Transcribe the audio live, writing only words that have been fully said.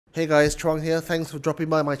Hey guys, Chuang here. Thanks for dropping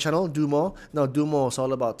by my channel, DoMore. Now, DoMore is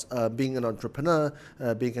all about being an entrepreneur,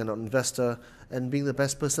 being an investor, and being the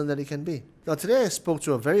best person that you can be. Now, today I spoke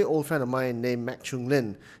to a very old friend of mine named Chung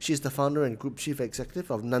Lynn. She's the founder and group chief executive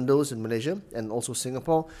of Nando's in Malaysia and also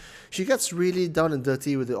Singapore. She gets really down and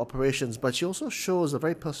dirty with the operations, but she also shows a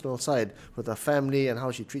very personal side with her family and how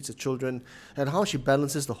she treats her children and how she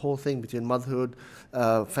balances the whole thing between motherhood,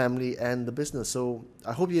 family, and the business. So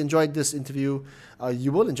I hope you enjoyed this interview.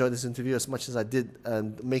 You will enjoy this interview as much as I did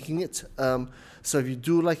making it. So if you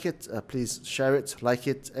do like it, please share it, like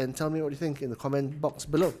it, and tell me what you think in the comment box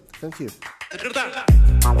below. Thank you.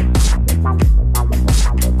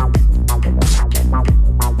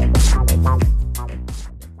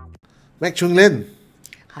 Chung Lynn.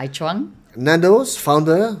 Hi, Chuang. Nando's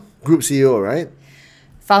founder, group CEO, right?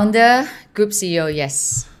 Founder, group CEO,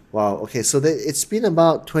 yes. Wow, okay, so it's been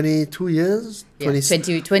about 22 years? Yeah,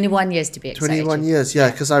 21 years to be exact. 21 years,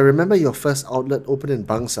 yeah, because I remember your first outlet opened in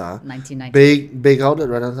Bangsa. 1990. Big outlet,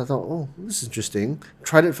 right? And I thought, oh, this is interesting.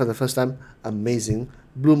 Tried it for the first time, amazing,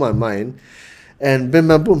 blew my mind. And bim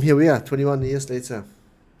bam boom, here we are, 21 years later.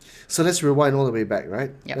 So let's rewind all the way back,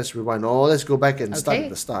 right? Yep. Let's go back and start at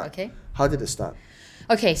the start. Okay. How did it start?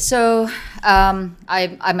 Okay, so I'm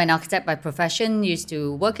an architect by profession, used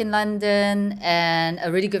to work in London, and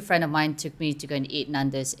a really good friend of mine took me to go and eat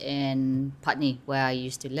Nando's in Putney, where I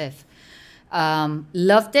used to live.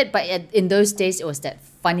 Loved it, but in those days, it was that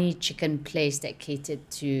funny chicken place that catered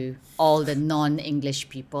to all the non-English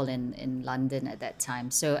people in London at that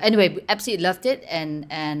time. So anyway, we absolutely loved it,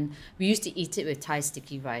 and we used to eat it with Thai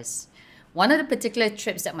sticky rice. One of the particular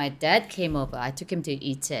trips that my dad came over, I took him to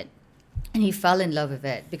eat it. And he fell in love with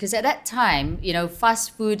it because at that time, you know,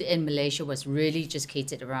 fast food in Malaysia was really just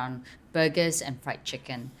catered around burgers and fried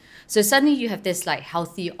chicken. So suddenly you have this like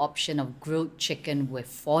healthy option of grilled chicken with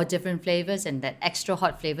 4 different flavors and that extra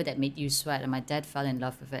hot flavor that made you sweat. And my dad fell in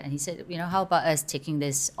love with it. And he said, you know, how about us taking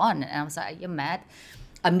this on? And I was like, you're mad.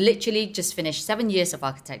 I'm literally just finished 7 years of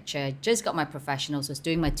architecture, just got my professionals, was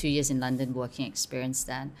doing my 2 years in London working experience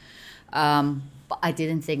then. But I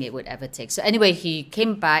didn't think it would ever take. So anyway, he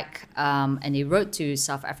came back and he wrote to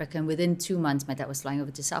South Africa. And within 2 months, my dad was flying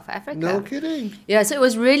over to South Africa. No kidding. Yeah, so it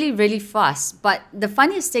was really, really fast. But the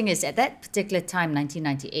funniest thing is at that particular time,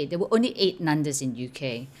 1998, there were only 8 Nandos in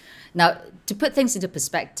UK. Now, to put things into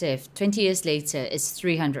perspective, 20 years later, it's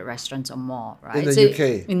 300 restaurants or more, right? In the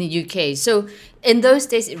UK. In the UK. So in those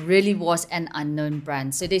days, it really was an unknown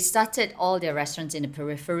brand. So they started all their restaurants in the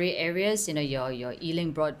periphery areas, you know, your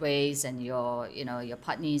Ealing Broadways and your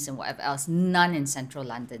Putneys and whatever else, none in central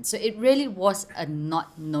London. So it really was a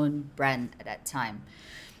not known brand at that time.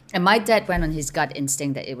 And my dad went on his gut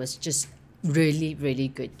instinct that it was just really, really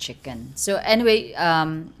good chicken. So anyway,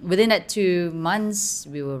 within that 2 months,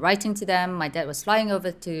 we were writing to them. My dad was flying over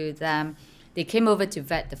to them. They came over to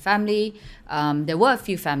vet the family. There were a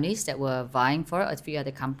few families that were vying for it, a few other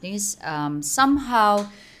companies. Somehow,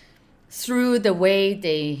 through the way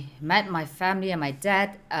they met my family and my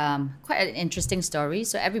dad, quite an interesting story.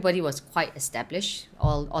 So everybody was quite established,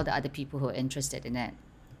 all the other people who were interested in it.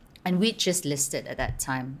 And we just listed at that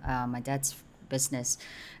time, my dad's business.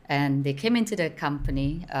 And they came into the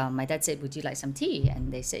company. My dad said, would you like some tea?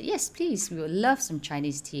 And they said, yes, please. We would love some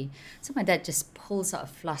Chinese tea. So my dad just pulls out a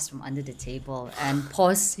flask from under the table and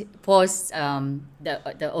pours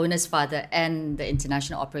the owner's father and the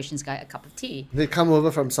international operations guy a cup of tea. They come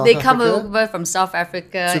over from South Africa? They come over from South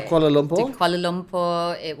Africa. To Kuala Lumpur? To Kuala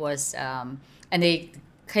Lumpur. It was, and they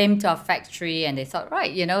came to our factory and they thought, right,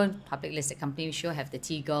 you know, public listed company, we sure have the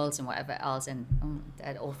tea girls and whatever else. And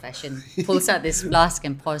that old fashioned pulls out this flask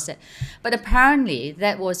and pours it. But apparently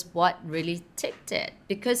that was what really tipped it,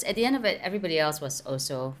 because at the end of it, everybody else was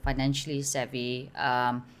also financially savvy.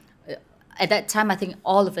 At that time, I think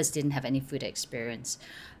all of us didn't have any food experience.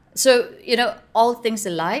 So, you know, all things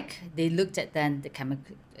alike, they looked at then the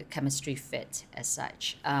chemistry fit as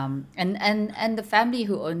such. And the family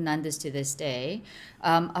who own Nando's to this day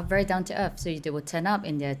are very down to earth. So they would turn up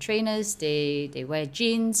in their trainers, they wear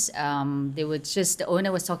jeans. They would just, the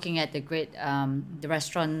owner was talking at the the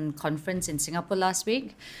restaurant conference in Singapore last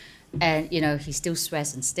week. And, you know, he still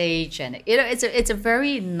swears on stage. And, you know, it's a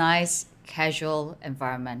very nice, casual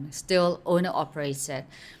environment, still owner operated.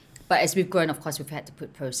 But as we've grown, of course, we've had to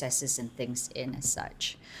put processes and things in as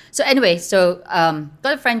such. So anyway, got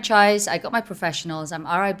a franchise. I got my professionals. I'm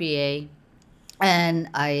RIBA. And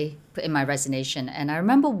I put in my resignation. And I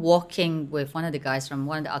remember walking with one of the guys from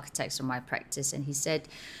one of the architects from my practice. And he said,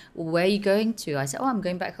 where are you going to? I said, I'm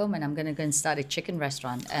going back home and I'm going to go and start a chicken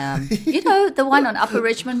restaurant. You know, the one on Upper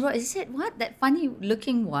Richmond Road. He said, what? That funny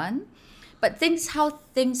looking one? But how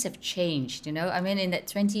things have changed, you know. I mean, in that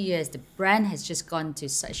 20 years, the brand has just gone to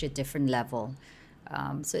such a different level.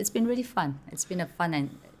 So it's been really fun. It's been a fun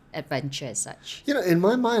and adventure as such. You know, in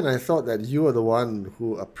my mind, I thought that you were the one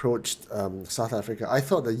who approached South Africa. I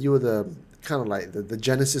thought that you were the kind of like the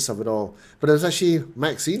genesis of it all. But it was actually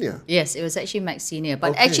Max Senior. Yes, it was actually Max Senior.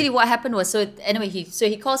 But Okay. actually what happened was, so anyway,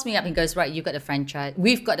 he calls me up and goes, right, you've got the franchise.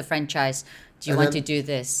 We've got the franchise. Do you And want then- to do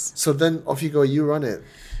this? So then off you go, you run it.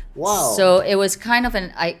 Wow. So it was kind of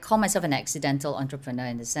I call myself an accidental entrepreneur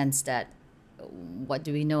in the sense that what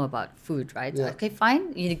do we know about food, right? Yeah. Okay,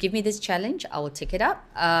 fine. You give me this challenge, I will take it up.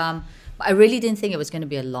 But I really didn't think it was going to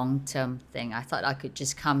be a long-term thing. I thought I could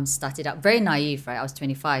just come, start it up. Very naive, right? I was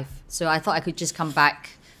 25. So I thought I could just come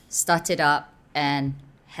back, start it up, and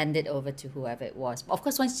hand it over to whoever it was. But of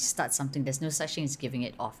course, once you start something, there's no such thing as giving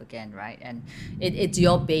it off again, right? And it's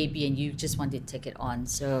your baby and you just want to take it on.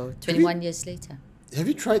 So 21 years later. Have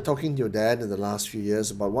you tried talking to your dad in the last few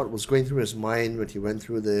years about what was going through his mind when he went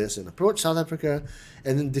through this and approached South Africa?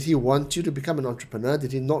 And then did he want you to become an entrepreneur?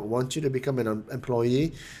 Did he not want you to become an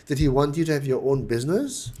employee? Did he want you to have your own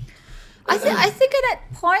business? I think at that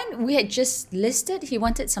point we had just listed. He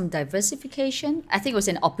wanted some diversification. I think it was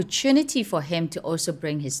an opportunity for him to also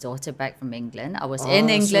bring his daughter back from England. I was in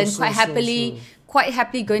England quite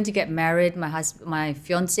happily going to get married. My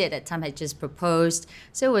fiance at that time had just proposed,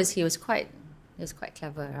 so he was quite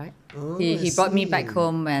clever, right? He brought me back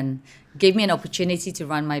home and gave me an opportunity to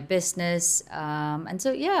run my business, and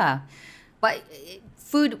so yeah. But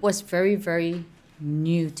food was very, very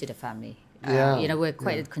new to the family. You know, we're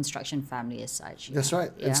quite a construction family as such. That's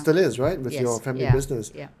right. Yeah. It still is, right? With your family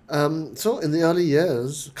business. Yeah. So in the early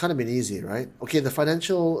years, kind of been easy, right? Okay, the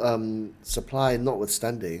financial supply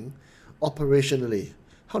notwithstanding, operationally,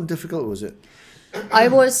 how difficult was it? I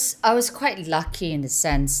was quite lucky in the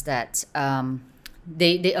sense that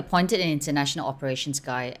they appointed an international operations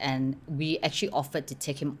guy, and we actually offered to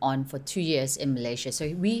take him on for 2 years in Malaysia. So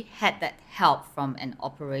we had that help from an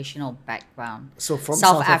operational background. So from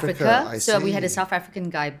South Africa, I so we had a see. South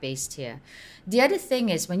African guy based here. The other thing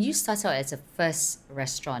is when you start out as a first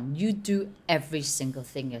restaurant, you do every single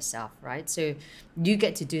thing yourself, right? So you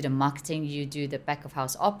get to do the marketing, you do the back of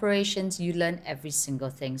house operations, you learn every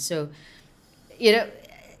single thing. So, you know,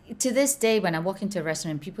 to this day, when I walk into a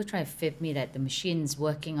restaurant and people try to fib me that the machine's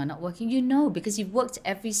working or not working, you know, because you've worked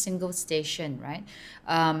every single station, right?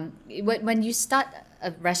 When you start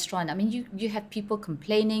a restaurant, I mean, you have people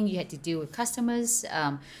complaining, you had to deal with customers,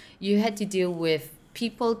 you had to deal with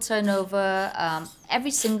people turnover,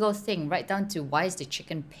 every single thing, right down to why is the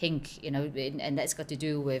chicken pink, you know, and that's got to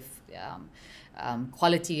do with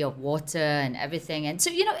quality of water and everything. And so,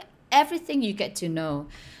 you know, everything you get to know.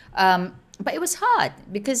 But it was hard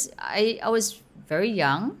because I was very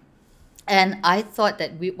young, and I thought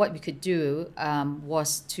that what we could do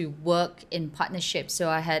was to work in partnership. So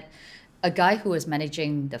I had a guy who was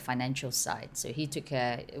managing the financial side. So he took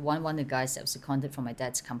care, one of the guys that was seconded from my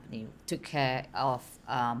dad's company took care of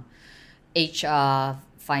HR,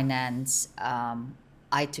 finance.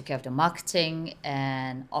 I took care of the marketing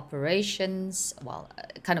and operations, well,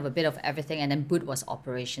 kind of a bit of everything. And then Boot was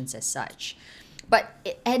operations as such. But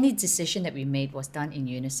any decision that we made was done in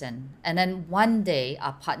unison. And then one day,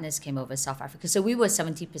 our partners came over South Africa. So we were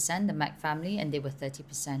 70%, the Mac family, and they were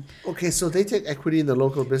 30%. Okay, so they take equity in the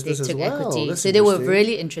local business They as took well. equity. That's So they were interesting.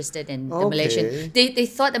 really interested in the Malaysian. Okay. They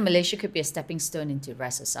thought that Malaysia could be a stepping stone into the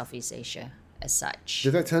rest of Southeast Asia as such.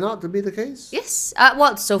 Did that turn out to be the case? Yes.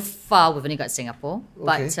 Well, so far, we've only got Singapore.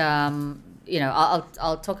 Okay. But, you know,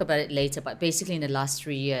 I'll talk about it later. But basically, in the last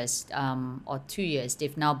 3 years or 2 years,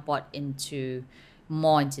 they've now bought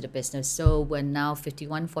more into the business. So we're now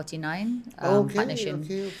 51-49 partnership.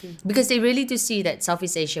 Okay. Because they really do see that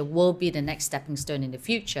Southeast Asia will be the next stepping stone in the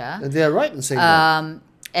future. And they are right in saying that.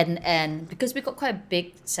 And because we've got quite a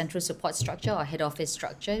big central support structure or head office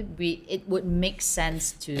structure, it would make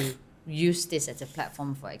sense to use this as a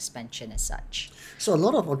platform for expansion as such. So a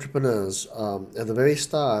lot of entrepreneurs, at the very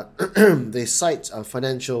start, they cite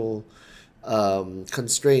financial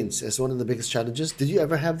constraints as one of the biggest challenges. Did you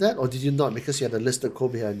ever have that, or did you not, because you had a listed co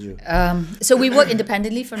behind you? So we work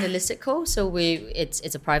independently from the listed co. So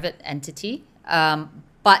it's a private entity.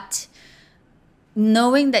 But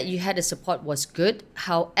knowing that you had the support was good.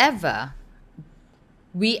 However,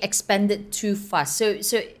 we expanded too fast. So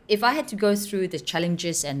if I had to go through the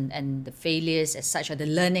challenges and the failures as such, or the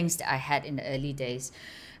learnings that I had in the early days,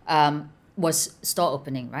 was store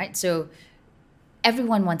opening, right? So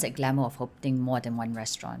everyone wants that glamour of opening more than one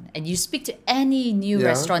restaurant. And you speak to any new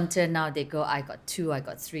restaurateur now, they go, I got 2, I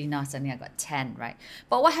got 3, now suddenly I got 10, right?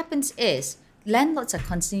 But what happens is landlords are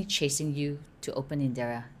constantly chasing you to open in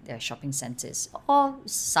their shopping centers or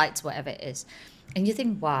sites, whatever it is. And you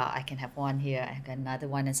think, wow, I can have one here, I got another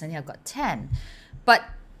one, and suddenly I've got 10. But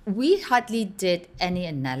we hardly did any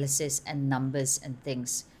analysis and numbers and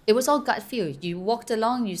things. It was all gut feel. You walked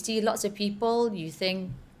along, you see lots of people, you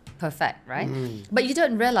think, perfect, right? But you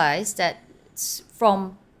don't realize that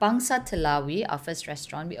from Bangsa Telawi, our first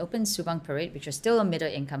restaurant, we opened Subang Parade, which was still a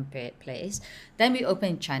middle income place. Then we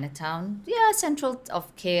opened Chinatown, central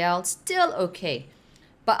of KL, still okay.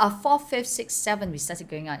 But our 4th, 5th, 6th, 7th, we started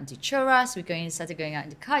going out into Cheras, started going out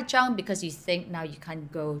into Kajang, because you think now you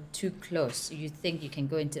can't go too close. You think you can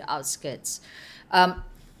go into the outskirts.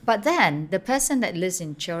 But then the person that lives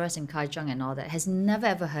in Cheras and Kajang and all that has never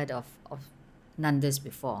ever heard of Nando's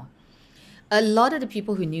before. A lot of the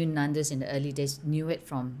people who knew Nando's in the early days knew it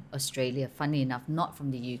from Australia, funny enough, not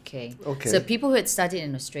from the UK. Okay. So people who had studied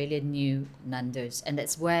in Australia knew Nando's, and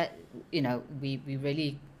that's where, we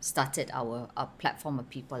really started our platform of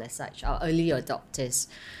people as such, our early adopters.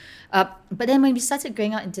 But then when we started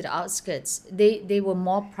going out into the outskirts, they were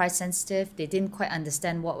more price sensitive. They didn't quite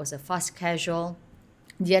understand what was a fast casual.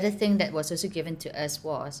 The other thing that was also given to us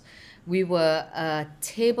was we were a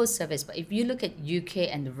table service. But if you look at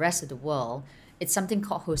UK and the rest of the world, it's something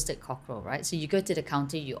called hosted cockerel, right? So you go to the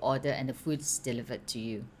counter, you order, and the food is delivered to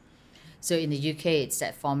you. So in the UK, it's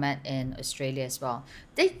that format. In Australia as well.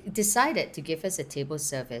 They decided to give us a table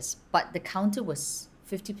service, but the counter was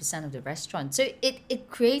 50% of the restaurant. So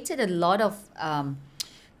it created a lot of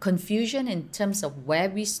confusion in terms of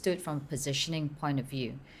where we stood from a positioning point of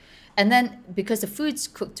view. And then because the food's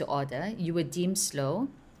cooked to order, you were deemed slow.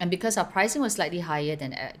 And because our pricing was slightly higher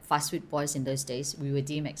than fast food boys in those days, we were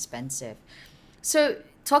deemed expensive. So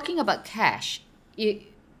talking about cash,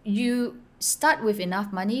 you start with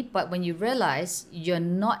enough money, but when you realize you're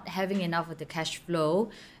not having enough of the cash flow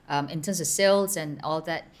in terms of sales and all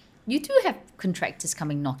that, you do have contractors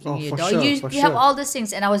coming knocking your door. Sure, you have all those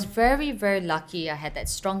things. And I was very, very lucky. I had that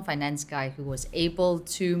strong finance guy who was able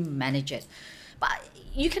to manage it. But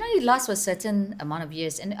you can only last for a certain amount of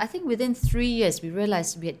years. And I think within 3 years, we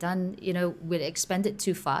realized we had done, we'd expanded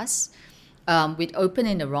too fast. We'd opened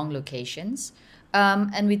in the wrong locations.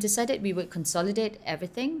 And we decided we would consolidate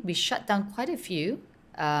everything. We shut down quite a few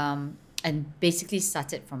and basically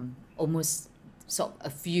started from almost a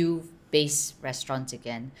few base restaurants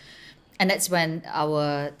again. And that's when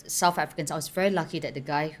our South Africans, I was very lucky that the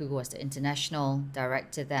guy who was the international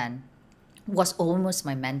director then was almost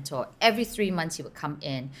my mentor. Every 3 months he would come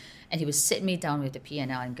in and he would sit me down with the P&L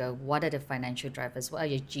and go, what are the financial drivers? What are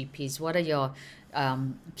your GPs? What are your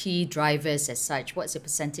key drivers as such? What's the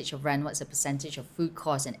percentage of rent? What's the percentage of food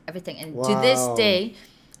costs and everything? And to this day,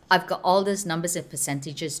 I've got all those numbers and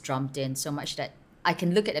percentages drummed in so much that I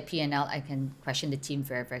can look at the P&L, I can question the team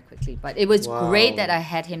very, very quickly. But it was great that I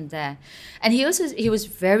had him there. And he was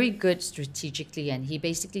very good strategically, and he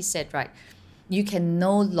basically said, right, you can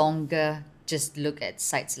no longer just look at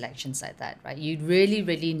site selections like that, right? You really,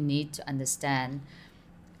 really need to understand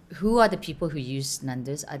who are the people who use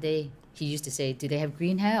Nando's. He used to say, do they have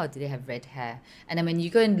green hair or do they have red hair? And then when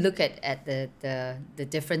you go and look at the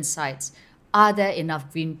different sites, are there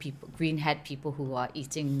enough green-haired people who are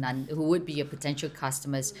eating who would be your potential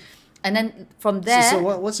customers? And then from there...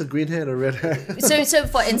 So what's a green hair and a red hair? so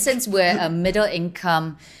for instance, we're a middle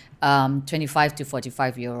income 25 to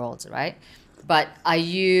 45-year-olds, right? But are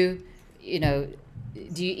you,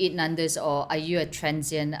 do you eat Nando's, or are you a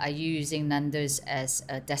transient? Are you using Nando's as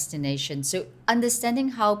a destination? So understanding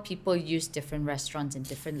how people use different restaurants in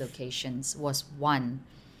different locations was one.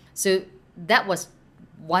 So that was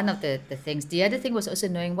one of the things. The other thing was also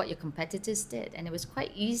knowing what your competitors did. And it was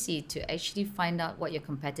quite easy to actually find out what your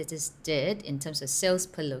competitors did in terms of sales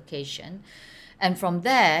per location. And from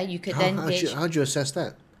there, you could then gauge... How do you assess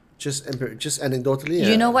that? Just anecdotally?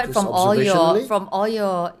 You know what, from all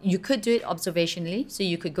your, you could do it observationally. So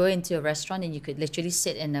you could go into a restaurant and you could literally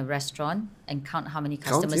sit in a restaurant and count how many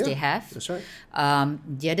customers they have. That's right.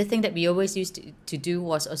 The other thing that we always used to do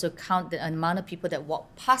was also count the amount of people that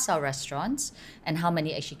walked past our restaurants and how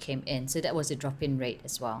many actually came in. So that was a drop-in rate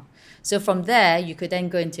as well. So from there, you could then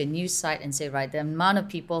go into a new site and say, right, the amount of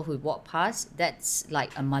people who walk past, that's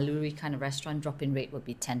like a Maluri kind of restaurant, drop-in rate would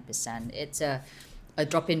be 10%. It's a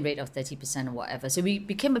drop-in rate of 30% or whatever. So we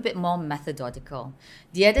became a bit more methodical.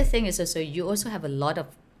 The other thing is also, you also have a lot of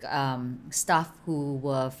staff who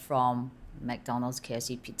were from McDonald's,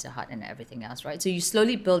 KFC, Pizza Hut, and everything else, right? So you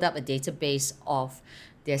slowly build up a database of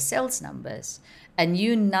their sales numbers. And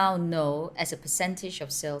you now know, as a percentage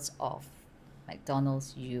of sales of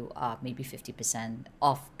McDonald's, you are maybe 50%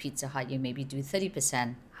 off. Pizza Hut, you maybe do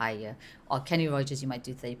 30% higher. Or Kenny Rogers, you might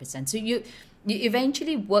do 30%. So you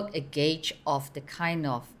eventually work a gauge of the kind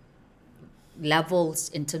of levels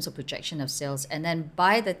in terms of projection of sales, and then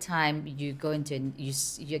by the time you go into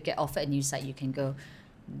you get offered a new site, you can go,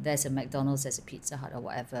 there's a McDonald's, there's a Pizza Hut or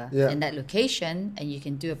whatever in that location, and you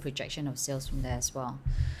can do a projection of sales from there as well.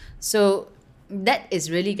 So that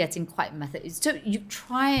is really getting quite method. So you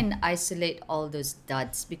try and isolate all those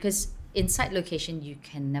duds, because inside location you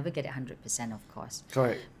can never get it 100%, of course.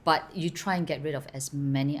 Correct. But you try and get rid of as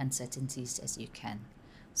many uncertainties as you can.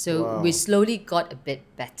 So we slowly got a bit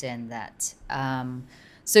better in that.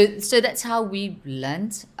 So that's how we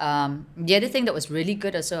learned. The other thing that was really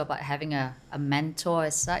good also about having a mentor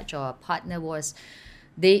as such, or a partner, was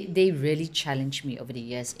they really challenged me over the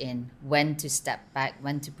years in when to step back,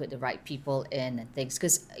 when to put the right people in and things.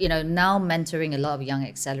 Because, you know, now mentoring a lot of young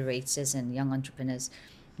accelerators and young entrepreneurs,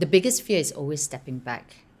 the biggest fear is always stepping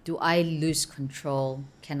back. Do I lose control?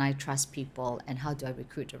 Can I trust people? And how do I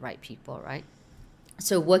recruit the right people, right?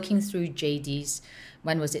 So working through JDs,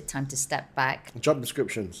 when was it time to step back? Job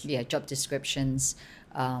descriptions. Yeah, job descriptions.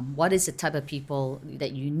 What is the type of people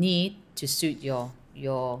that you need to suit your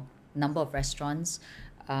number of restaurants?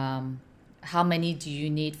 How many do you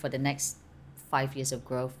need for the next 5 years of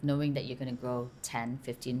growth, knowing that you're going to grow 10,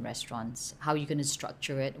 15 restaurants? How are you going to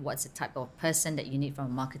structure it? What's the type of person that you need from a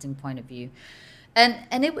marketing point of view?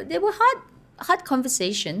 And they were hard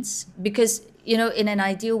conversations, because, you know, in an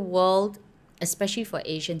ideal world, especially for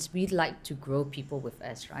Asians, we like to grow people with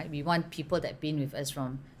us, right? We want people that have been with us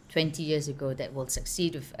from 20 years ago that will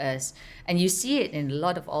succeed with us. And you see it in a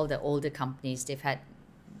lot of all the older companies. They've had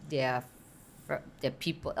their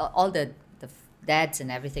people, all the dads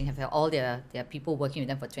and everything have had all their people working with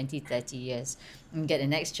them for 20, 30 years, and get the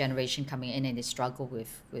next generation coming in, and they struggle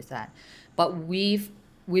with that. But we've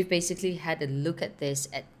basically had a look at this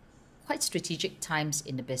at quite strategic times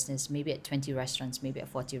in the business, maybe at 20 restaurants, maybe at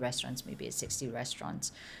 40 restaurants, maybe at 60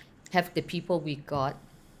 restaurants. Have the people we got,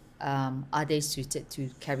 are they suited to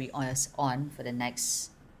carry us on for the next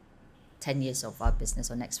 10 years of our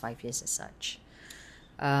business, or next 5 years as such?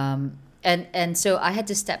 And so I had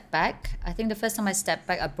to step back. I think the first time I stepped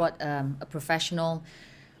back, I brought a professional.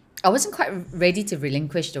 I wasn't quite ready to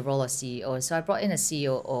relinquish the role of CEO, so I brought in a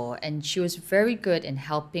COO, and she was very good in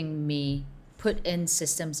helping me put in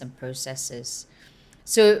systems and processes.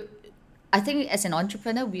 So I think as an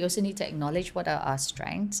entrepreneur, we also need to acknowledge what are our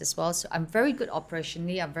strengths as well. So I'm very good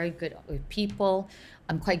operationally. I'm very good with people.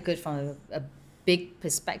 I'm quite good from a big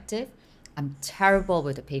perspective. I'm terrible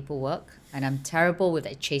with the paperwork, and I'm terrible with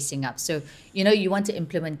chasing up. So, you know, you want to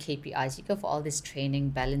implement KPIs. You go for all this training,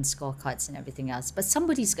 balance scorecards and everything else. But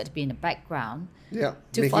somebody's got to be in the background to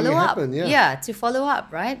follow up. To follow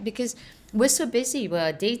up, right? Because we're so busy.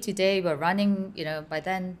 We're day to day. We're running, you know, by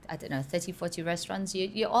then, I don't know, 30, 40 restaurants.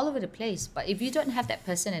 You're all over the place. But if you don't have that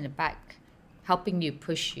person in the back helping you,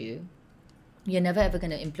 push you, you're never ever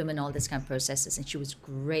going to implement all this kind of processes. And she was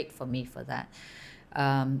great for me for that.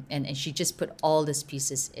 And she just put all these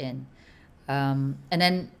pieces in. And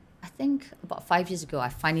then I think about 5 years ago, I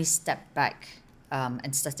finally stepped back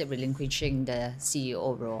and started relinquishing the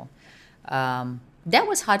CEO role. That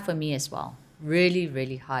was hard for me as well. Really,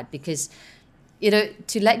 really hard, because, you know,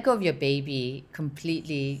 to let go of your baby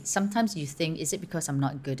completely, sometimes you think, is it because I'm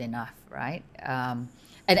not good enough, right? And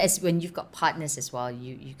as when you've got partners as well,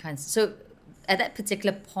 you can't. So at that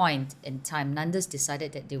particular point in time, Nando's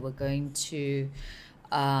decided that they were going to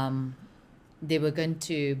bring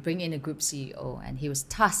in a group CEO, and he was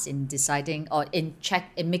tasked in deciding or in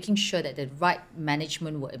making sure that the right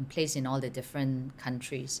management were in place in all the different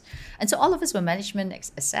countries. And so all of us were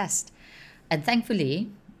management assessed. And thankfully,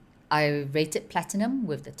 I rated platinum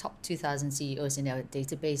with the top 2,000 CEOs in our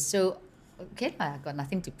database. So, okay, I got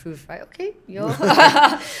nothing to prove, right? Okay,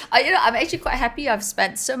 I'm actually quite happy. I've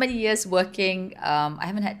spent so many years working. I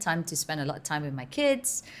haven't had time to spend a lot of time with my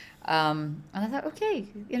kids. And I thought, okay,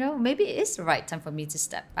 you know, maybe it is the right time for me to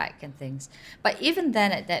step back and things. But even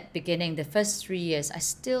then, at that beginning, the first 3 years, I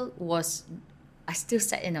still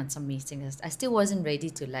sat in on some meetings. I still wasn't ready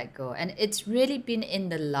to let go. And it's really been in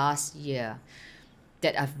the last year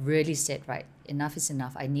that I've really said, right, enough is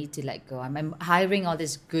enough. I need to let go. I'm hiring all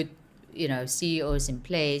these good, you know, CEOs in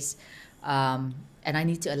place. And I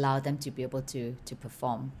need to allow them to be able to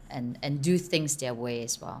perform and do things their way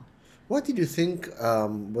as well. What did you think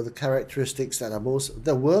were the characteristics that are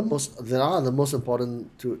the most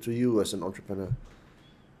important to you as an entrepreneur?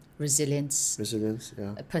 Resilience,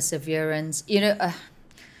 yeah. Perseverance. You know,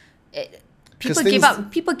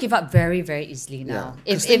 People give up very, very easily now.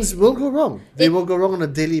 Because things will go wrong. They will go wrong on a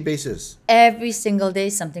daily basis. Every single day,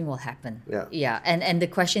 something will happen. Yeah. And the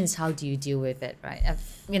question is, how do you deal with it, right?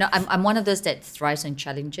 I'm one of those that thrives on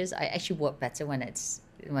challenges. I actually work better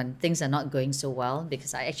when things are not going so well,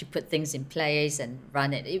 because I actually put things in place and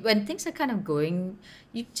run it. When things are kind of going,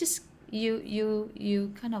 you just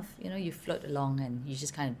you kind of you float along and you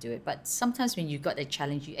just kind of do it. But sometimes when you've got a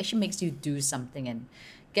challenge, it actually makes you do something and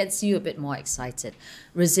gets you a bit more excited.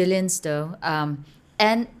 Resilience though,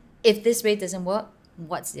 and if this way doesn't work,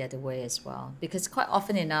 what's the other way as well? Because quite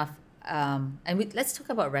often enough, let's talk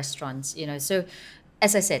about restaurants. So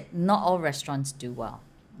as I said, not all restaurants do well.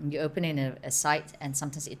 You open in a site and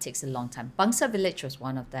sometimes it takes a long time. Bangsar Village was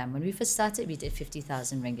one of them. When we first started, we did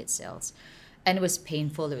 50,000 ringgit sales. And it was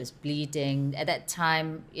painful, it was bleeding. At that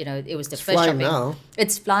time, it was the first flying shopping. now.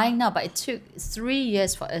 It's flying now, but it took 3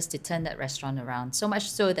 years for us to turn that restaurant around. So much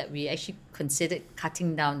so that we actually considered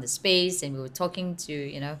cutting down the space, and we were talking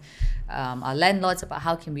to, our landlords about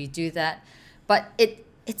how can we do that. But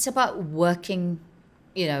it's about working,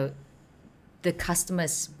 the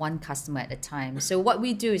customers, one customer at a time. So what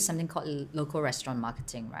we do is something called local restaurant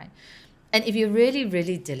marketing, right? And if you're really,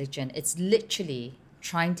 really diligent, it's literally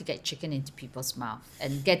trying to get chicken into people's mouth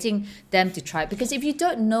and getting them to try it. Because if you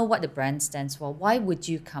don't know what the brand stands for, why would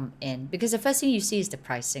you come in? Because the first thing you see is the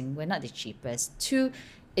pricing. We're not the cheapest. 2,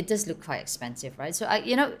 it does look quite expensive, right? So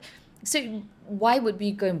so why would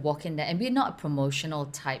we go and walk in there? And we're not a promotional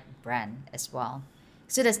type brand as well.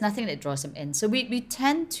 So there's nothing that draws them in. So we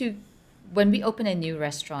tend to, when we open a new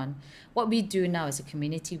restaurant, what we do now is a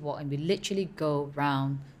community walk, and we literally go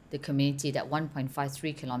around the community, that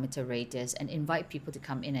 1.53 kilometer radius, and invite people to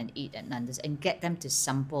come in and eat at Nando's and get them to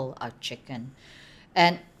sample our chicken.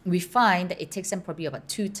 And we find that it takes them probably about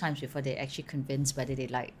 2 times before they actually convince whether they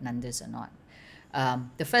like Nando's or not.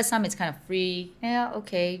 The first time it's kind of free. Yeah,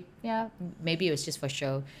 okay. Yeah, maybe it was just for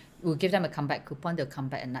show. We'll give them a comeback coupon. They'll come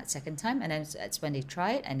back and that second time. And then that's when they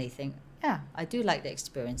try it and they think, yeah, I do like the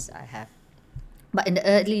experience that I have. But in the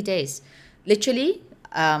early days, literally,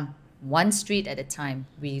 one street at a time.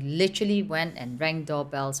 We literally went and rang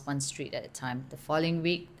doorbells one street at a time. The following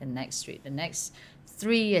week, the next street. The next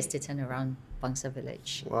 3 years to turn around Bangsar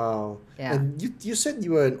Village. Wow. Yeah. And you said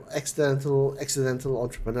you were an accidental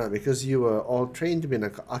entrepreneur because you were all trained to be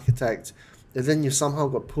an architect, and then you somehow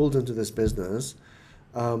got pulled into this business.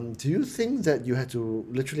 Do you think that you had to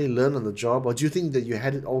literally learn on the job, or do you think that you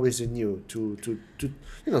had it always in you to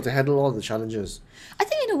handle all the challenges? I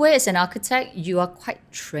think in a way, as an architect, you are quite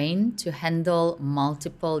trained to handle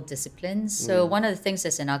multiple disciplines. So one of the things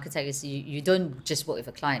as an architect is you don't just work with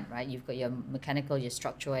a client, right? You've got your mechanical, your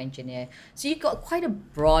structural engineer. So you've got quite a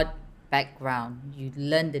broad background. You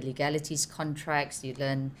learn the legalities, contracts, you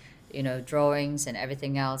learn, drawings and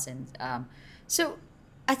everything else. And so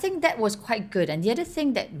I think that was quite good. And the other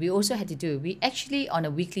thing that we also had to do, we actually on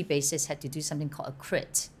a weekly basis had to do something called a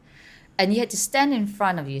crit. And you had to stand in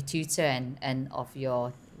front of your tutor and of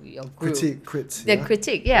your group.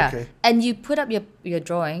 Critique, yeah. Okay. And you put up your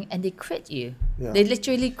drawing and they crit you. Yeah. They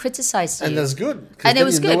literally criticize you. And that's good. And it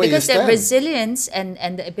was good because the resilience and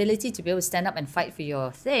the ability to be able to stand up and fight for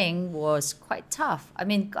your thing was quite tough. I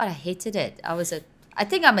mean, God, I hated it. I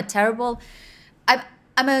think I'm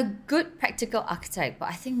a good practical architect, but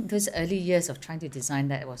I think those early years of trying to design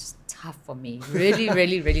that was tough for me. Really,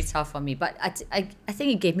 really, really tough for me. But I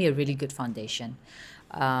think it gave me a really good foundation.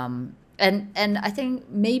 And I think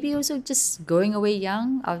maybe also just going away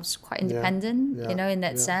young, I was quite independent, in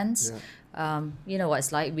that sense. Yeah. You know what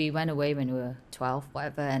it's like. We went away when we were 12,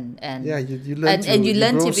 whatever, and you learn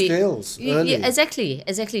to be skills early.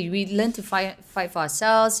 Exactly. We learned to fight for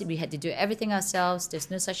ourselves. We had to do everything ourselves. There's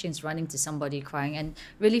no such thing as running to somebody crying, and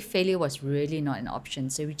really failure was really not an option.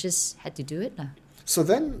 So we just had to do it now. So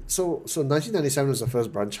 1997 was the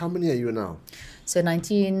first branch. How many are you now? So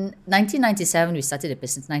 1997 we started the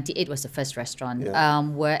business. 98 was the first restaurant. Yeah.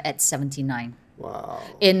 We're at 79. Wow.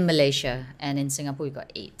 In Malaysia, and in Singapore we got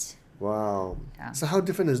 8. Wow. Yeah. So how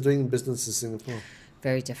different is doing business in Singapore?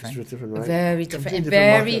 Very different. It's different, right? Very different. And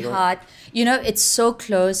very hard. Right? It's so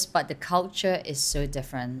close, but the culture is so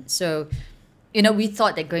different. So, we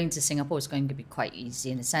thought that going to Singapore was going to be quite easy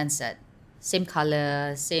in the sense that same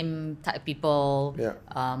color, same type of people. Yeah.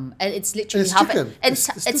 And it's literally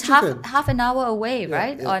half an hour away,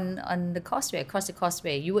 right? Yeah. On the causeway, across the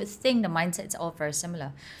causeway. You would think the mindset's all very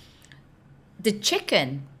similar. The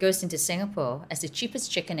chicken goes into Singapore as the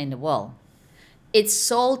cheapest chicken in the world. It's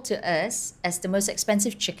sold to us as the most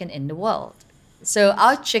expensive chicken in the world. So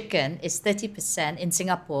our chicken is 30% in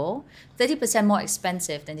Singapore, 30% more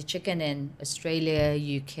expensive than the chicken in Australia,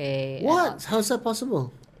 UK. What? How's that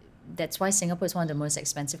possible? that's why Singapore is one of the most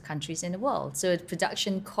expensive countries in the world. So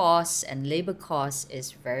production costs and labor costs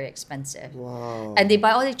is very expensive. Wow. And they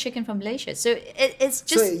buy all the chicken from Malaysia. So it's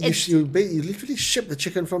just... you literally ship the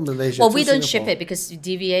chicken from Malaysia Well, to we don't Singapore. ship it because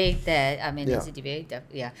DVA there, I mean, is it DVA?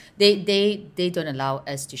 Yeah. They don't allow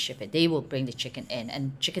us to ship it. They will bring the chicken in,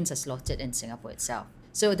 and chickens are slaughtered in Singapore itself.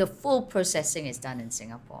 So the full processing is done in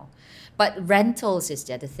Singapore. But rentals is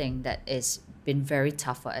the other thing that has been very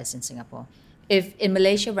tough for us in Singapore. If in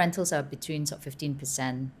Malaysia, rentals are between sort of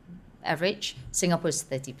 15% average, Singapore is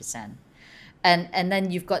 30%. And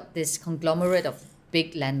then you've got this conglomerate of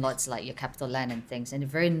big landlords like your Capital Land and things, and they're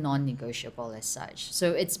very non-negotiable as such.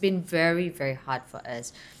 So it's been very, very hard for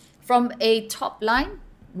us. From a top line,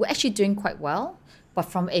 we're actually doing quite well, but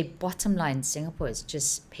from a bottom line, Singapore is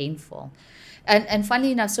just painful. And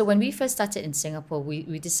funnily enough, so when we first started in Singapore,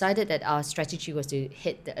 we decided that our strategy was to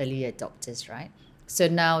hit the early adopters, right? So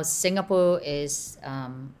now Singapore is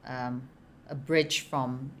a bridge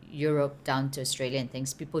from Europe down to Australia and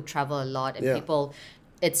things. People travel a lot, and people,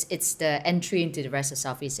 it's the entry into the rest of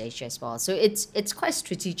Southeast Asia as well. So it's quite a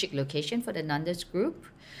strategic location for the Nando's group.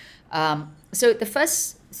 So the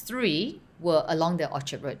first 3 were along the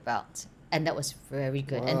Orchard Road belt, and that was very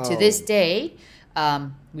good. Wow. And to this day,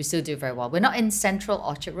 we still do very well. We're not in central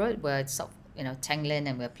Orchard Road, we're sort of, Chung Lynn,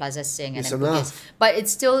 and we're Plaza Sing and Bugis, but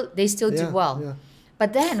they still do well. Yeah.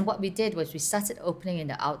 But then what we did was we started opening in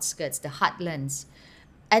the outskirts, the heartlands,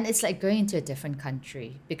 and it's like going into a different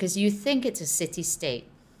country, because you think it's a city-state,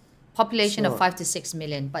 population of 5 to 6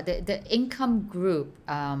 million, but the income group,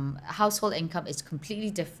 household income is completely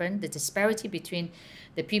different. The disparity between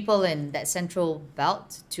the people in that central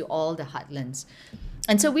belt to all the heartlands.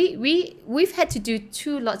 And so we've had to do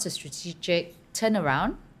 2 lots of strategic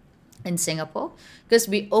turnaround in Singapore, because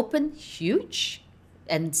we opened huge,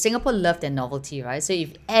 and Singapore loved their novelty, right? So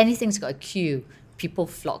if anything's got a queue, people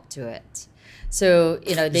flock to it. So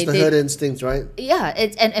it's the herd instinct, right? Yeah,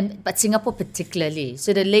 but Singapore particularly.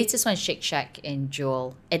 So the latest one, Shake Shack in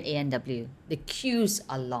Jewel and ANW, the queues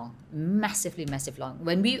are long, massively long.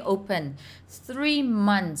 When we open, 3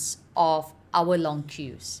 months of hour-long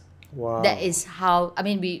queues. Wow. That is how,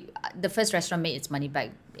 the first restaurant made its money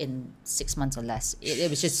back in 6 months or less. It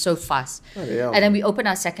was just so fast. Oh, yeah. And then we opened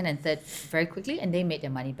our second and third very quickly, and they made their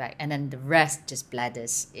money back. And then the rest just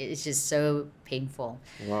bladders. It's just so painful.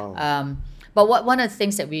 Wow. But one of the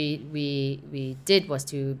things that we did was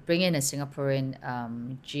to bring in a Singaporean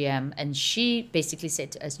GM, and she basically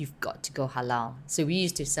said to us, "You've got to go halal." So we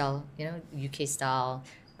used to sell, UK style,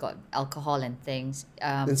 got alcohol and things.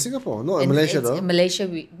 In Singapore, not in Malaysia though. In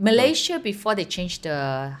Malaysia, before they changed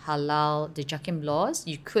the halal, the JAKIM laws,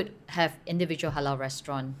 you could have individual halal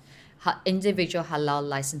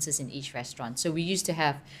licenses in each restaurant. So we used to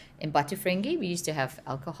have, in Batu Ferringhi, we used to have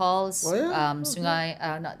alcohols,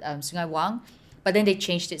 Sungai Wang, but then they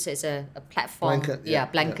changed it, so it's a platform,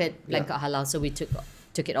 blanket halal. So we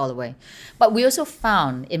took it all away. But we also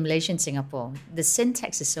found in Malaysia and Singapore, the sin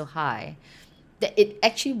tax is so high that it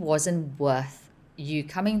actually wasn't worth you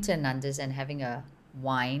coming to Nando's and having a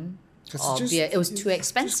wine or beer. It was too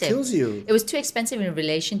expensive. It just kills you. It was too expensive in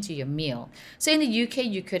relation to your meal. So in the UK,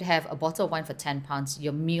 you could have a bottle of wine for £10.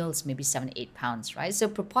 Your meals maybe £7-8, right? So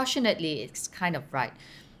proportionately, it's kind of right.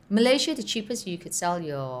 Malaysia, the cheapest you could sell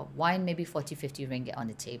your wine maybe 40-50 ringgit on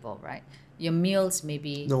the table, right? Your meals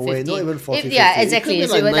maybe no 50. Way, not even 40. Yeah, exactly.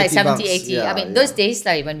 So like 70, 80. Yeah, those days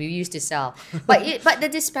like when we used to sell. But the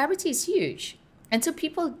disparity is huge. And so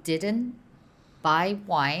people didn't buy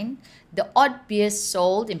wine. The odd beers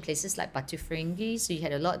sold in places like Batu Ferringhi, so you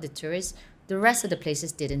had a lot of the tourists. The rest of the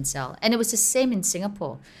places didn't sell. And it was the same in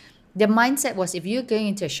Singapore. The mindset was, if you're going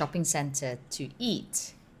into a shopping centre to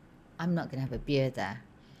eat, I'm not going to have a beer there.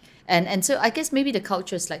 And so I guess maybe the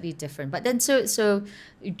culture is slightly different. But then so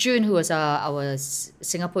June, who was our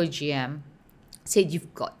Singapore GM, said,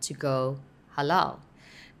 you've got to go halal.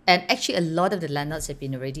 And actually, a lot of the landlords have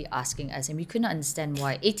been already asking us, and we couldn't understand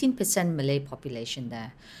why. 18% Malay population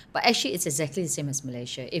there. But actually, it's exactly the same as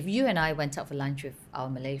Malaysia. If you and I went out for lunch with our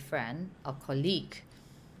Malay friend, our colleague,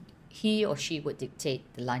 he or she would dictate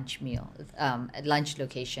the lunch meal, lunch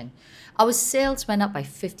location. Our sales went up by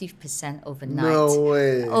 50% overnight. No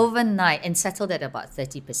way. Overnight, and settled at about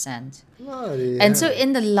 30%. Bloody and so hell.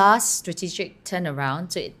 in the last strategic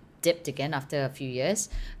turnaround, so it dipped again after a few years,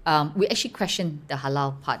 we actually questioned the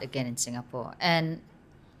halal part again in Singapore. And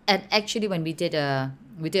actually, when we did a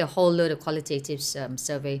whole load of qualitative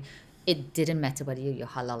survey, it didn't matter whether you're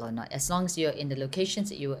halal or not. As long as you're in the locations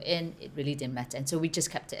that you were in, it really didn't matter. And so we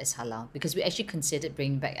just kept it as halal, because we actually considered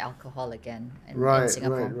bringing back alcohol again in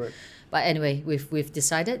Singapore. Right. But anyway, we've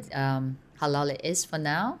decided halal it is for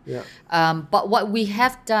now. Yeah. But what we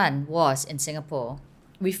have done was in Singapore,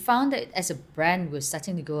 we found that as a brand, we're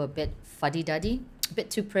starting to go a bit fuddy-duddy, a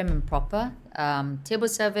bit too prim and proper. Table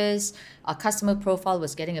service, our customer profile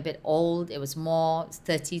was getting a bit old. It was more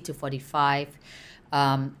 30 to 45.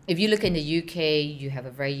 If you look in the UK, you have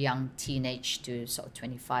a very young teenage to sort of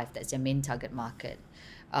 25. That's their main target market.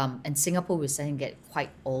 And Singapore, we're starting to get quite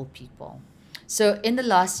old people. So in the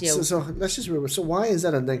last year... So let's just remember, so why is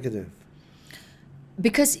that a negative?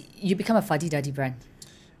 Because you become a fuddy-duddy brand.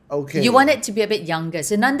 Okay. You want it to be a bit younger.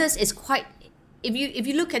 So Nando's is quite... If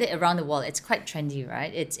you look at it around the world, it's quite trendy,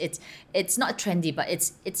 right? It's not trendy, but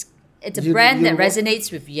it's a brand that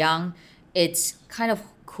resonates with young. It's kind of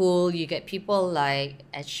cool. You get people like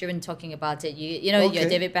Ed Sheeran talking about it. You know, your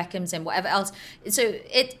David Beckhams and whatever else. So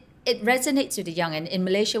it resonates with the young. And in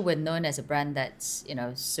Malaysia, we're known as a brand that's, you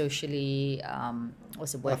know, socially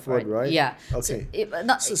what's the word for it? Right? Yeah. Okay.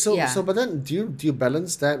 So, But then do you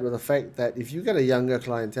balance that with the fact that if you get a younger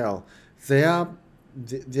clientele,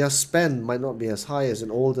 their spend might not be as high as an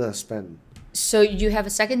older spend? So you have a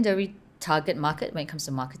secondary target market when it comes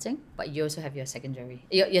to marketing, but you also have your secondary,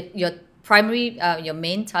 your primary, your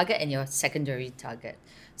main target and your secondary target.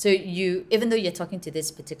 So even though you're talking to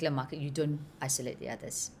this particular market, you don't isolate the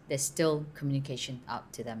others. There's still communication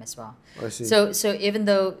out to them as well. I see. So even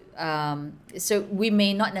though, so we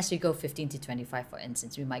may not necessarily go 15 to 25, for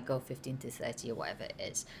instance, we might go 15 to 30 or whatever it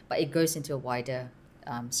is, but it goes into a wider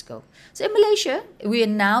scope. So in Malaysia, we are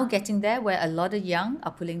now getting there where a lot of young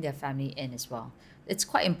are pulling their family in as well. It's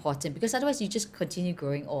quite important because otherwise you just continue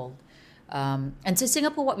growing old. And so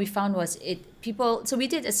Singapore, what we found was so we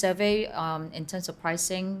did a survey in terms of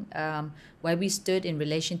pricing, where we stood in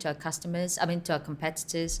relation to our customers, to our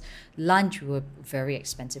competitors. Lunch, we were very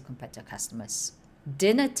expensive compared to our customers.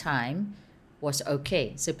 Dinner time was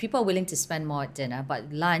okay. So people are willing to spend more at dinner,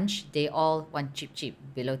 but lunch, they all want cheap,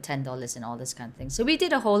 below $10 and all this kind of thing. So we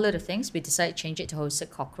did a whole lot of things. We decided to change it to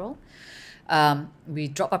hosted cockerel. We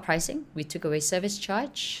dropped our pricing. We took away service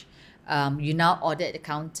charge. You now order at the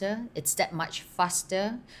counter. It's that much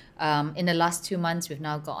faster. In the last 2 months, we've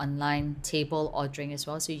now got online table ordering as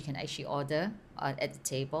well. So you can actually order at the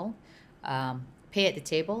table, pay at the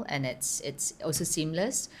table, and it's also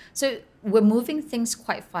seamless. So we're moving things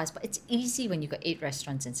quite fast, but it's easy when you've got 8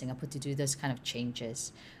 restaurants in Singapore to do those kind of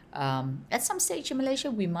changes. At some stage in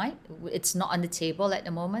Malaysia, we might. It's not on the table at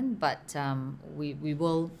the moment, but we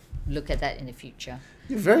will look at that in the future.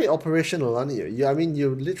 You're very operational, aren't you?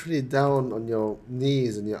 You're literally down on your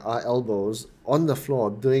knees and your elbows on the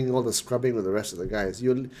floor doing all the scrubbing with the rest of the guys.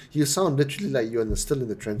 You sound literally like you're still in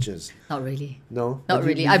the trenches. Not really. No? Not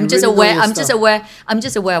really. You I'm just really aware. know your I'm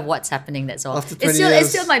just aware of what's happening. That's all. After 20 it's years.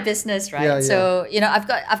 still my business, right? Yeah, yeah. So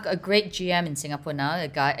I've got a great GM in Singapore now.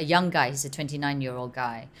 A young guy. He's a 29-year-old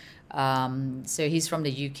guy. So he's from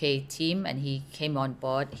the UK team and he came on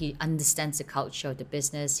board. He understands the culture of the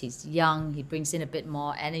business. He's young. He brings in a bit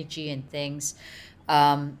more energy and things.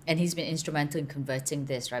 And he's been instrumental in converting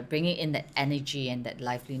this, right? Bringing in that energy and that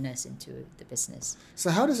liveliness into the business. So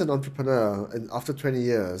how does an entrepreneur, after 20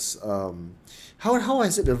 years, how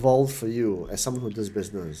has it evolved for you as someone who does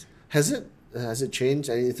business? Has it changed?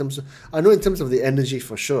 I know in terms of the energy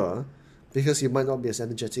for sure, because you might not be as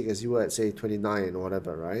energetic as you were at, say, 29 or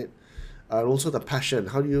whatever, right? And also the passion.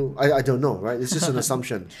 How do you... I don't know, right? It's just an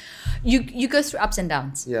assumption. You go through ups and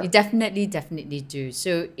downs. Yeah. You definitely do.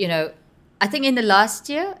 So, I think in the last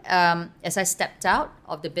year, as I stepped out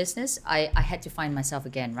of the business, I had to find myself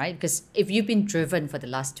again, right? Because if you've been driven for the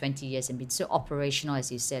last 20 years and been so operational,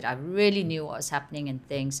 as you said, I really knew what was happening and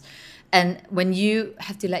things. And when you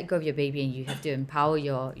have to let go of your baby and you have to empower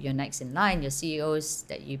your next in line, your CEOs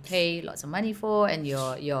that you pay lots of money for, and you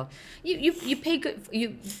pay good.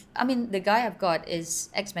 The guy I've got is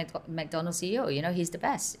ex-McDonald's CEO. He's the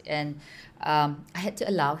best, and I had to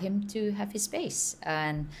allow him to have his space.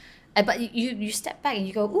 But you step back and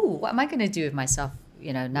you go, ooh, what am I going to do with myself,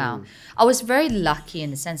 now? I was very lucky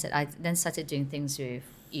in the sense that I then started doing things with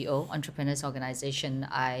EO, Entrepreneurs Organization.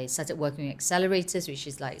 I started working with accelerators, which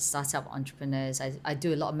is like startup entrepreneurs. I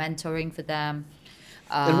do a lot of mentoring for them.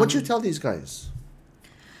 And what do you tell these guys?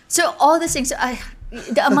 So all these things,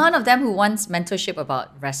 the amount of them who wants mentorship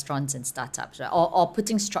about restaurants and startups, right? or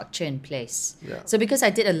putting structure in place. Yeah. So because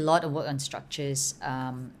I did a lot of work on structures,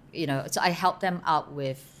 so I helped them out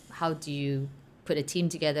with how do you put a team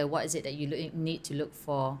together? What is it that you need to look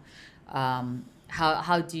for?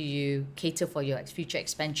 How do you cater for your future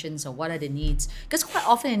expansions, or what are the needs? Because quite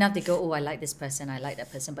often enough, they go, oh, I like this person, I like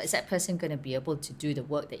that person, but is that person going to be able to do the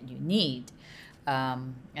work that you need?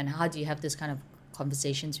 And how do you have this kind of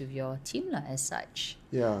conversations with your team as such.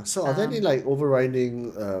 Yeah. So are there any like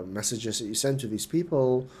overriding messages that you send to these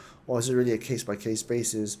people, or is it really a case by case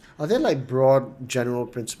basis? Are there like broad general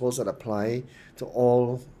principles that apply to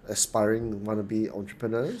all aspiring wannabe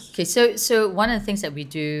entrepreneurs? Okay, so one of the things that we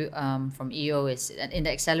do from EO is in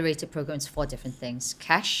the accelerator program is 4 different things: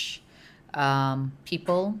 cash,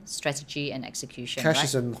 people, strategy, and execution. Cash right?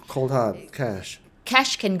 is in cold hard cash.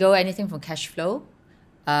 Cash can go anything from cash flow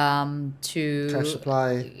to Cash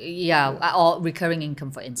supply. or recurring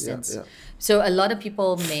income, for instance. Yeah. So a lot of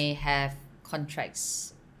people may have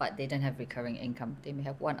contracts, but they don't have recurring income. They may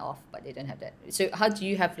have one-off, but they don't have that. So how do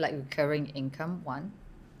you have like recurring income? One,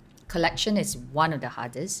 collection is one of the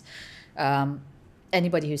hardest.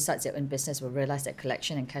 Anybody who starts their own business will realize that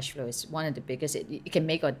collection and cash flow is one of the biggest. It can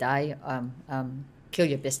make or die, kill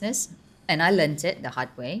your business. And I learned it the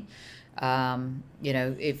hard way. If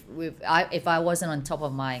I wasn't on top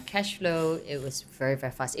of my cash flow, it was very,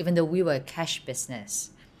 very fast. Even though we were a cash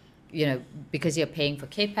business, because you're paying for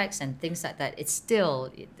capex and things like that, it's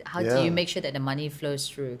still, how do you make sure that the money flows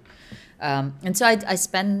through? And so I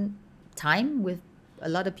spend time with a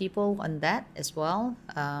lot of people on that as well.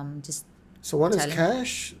 So one is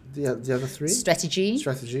cash, the other 3? Strategy.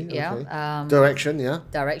 Okay. Yeah.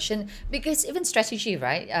 Direction. Because even strategy,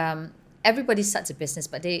 right? Everybody starts a business,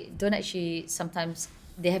 but they don't actually, sometimes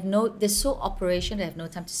they're so operational, they have no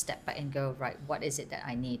time to step back and go, right, what is it that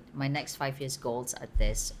I need? My next 5 years goals are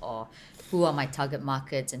this, or who are my target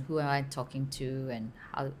markets and who am I talking to, and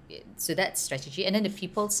how. So that's strategy. And then the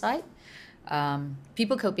people side,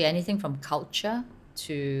 people could be anything from culture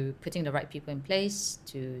to putting the right people in place,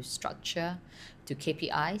 to structure, to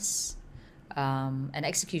KPIs, and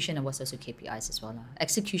execution was also KPIs as well.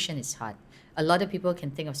 Execution is hard. A lot of people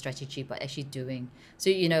can think of strategy, but actually doing.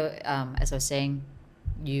 So, as I was saying,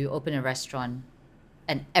 you open a restaurant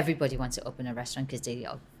and everybody wants to open a restaurant because they,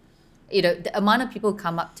 the amount of people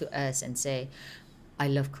come up to us and say, I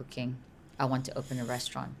love cooking, I want to open a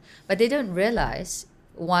restaurant. But they don't realize,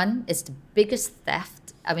 one, it's the biggest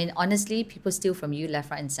theft. I mean, honestly, people steal from you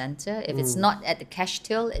left, right, and center. If it's not at the cash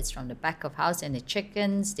till, it's from the back of house, and the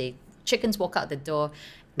chickens walk out the door.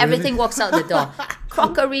 Really? Everything walks out the door.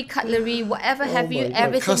 Crockery, cutlery, whatever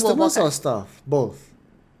everything Customers will walk out. or staff? Both.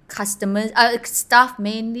 Customers, staff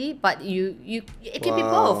mainly, but it can be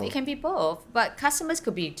both. It can be both. But customers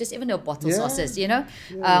could be just even the bottle sauces.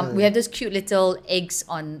 We have those cute little eggs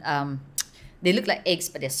on. They look like eggs,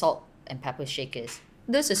 but they're salt and pepper shakers.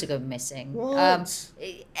 Those also go missing.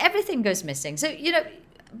 Everything goes missing. So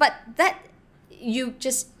but that you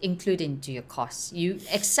just include into your costs. You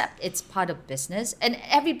accept it's part of business, and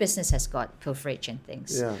every business has got pilferage and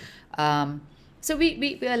things. So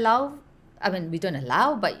we allow. I mean, we don't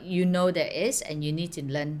allow, but there is, and you need to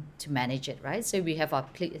learn to manage it, right? So we have our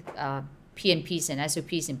P&Ps and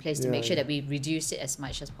SOPs in place to make sure that we reduce it as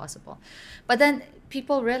much as possible. But then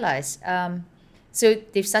people realize, so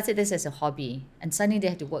they've started this as a hobby, and suddenly they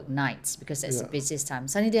have to work nights because that's the busiest time.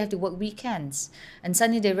 Suddenly they have to work weekends, and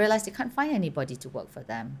suddenly they realize they can't find anybody to work for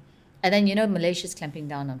them. And then, Malaysia's clamping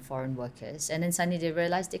down on foreign workers, and then suddenly they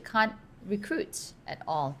realize they can't recruit at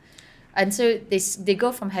all. And so they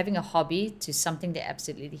go from having a hobby to something they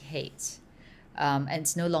absolutely hate. And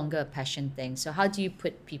it's no longer a passion thing. So how do you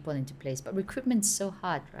put people into place? But recruitment's so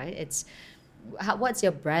hard, right? What's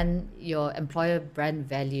your employer brand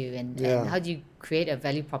value, and how do you create a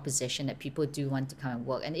value proposition that people do want to come and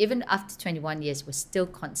work? And even after 21 years, we're still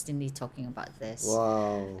constantly talking about this.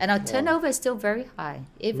 Wow. And our turnover is still very high,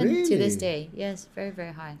 even to this day. Yes, very,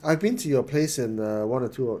 very high. I've been to your place in one or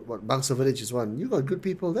two, Bangsa Village is one. You got good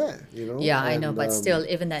people there, Yeah, I know, but still,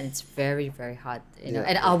 even then, it's very, very hard.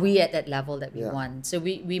 And are we at that level that we want? So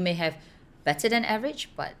we may have better than average,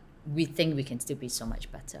 but we think we can still be so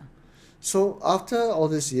much better. So after all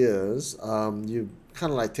these years, you've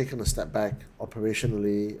kind of like taken a step back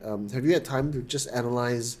operationally. Have you had time to just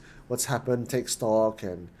analyze what's happened, take stock,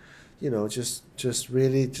 and just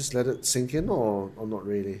really just let it sink in, or not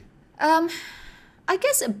really? I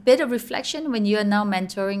guess a bit of reflection when you are now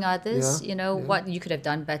mentoring others. Yeah. What you could have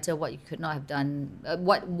done better, what you could not have done.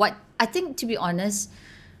 What I think, to be honest,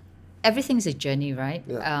 everything's a journey, right?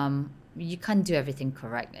 Yeah. You can't do everything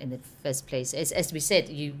correct in the first place. As we said,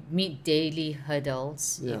 you meet daily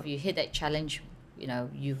hurdles. Yeah. If you hit that challenge,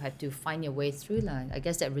 you have to find your way through. I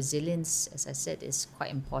guess that resilience, as I said, is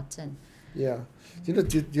quite important. Yeah.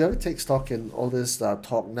 Do you ever take stock in all this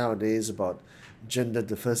talk nowadays about gender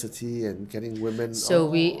diversity and getting women?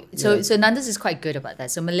 So Nando's is quite good about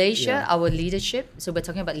that. So Malaysia, our leadership, so we're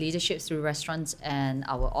talking about leadership through restaurants, and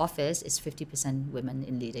our office is 50% women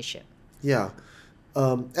in leadership. Yeah.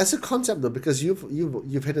 As a concept though, because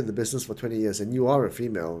you've headed the business for 20 years and you are a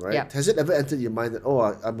female, right? Yeah. Has it ever entered your mind that,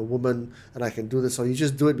 I'm a woman and I can do this, or you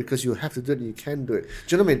just do it because you have to do it and you can do it?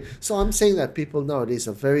 Do you know what I mean? So I'm saying that people nowadays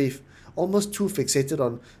are very almost too fixated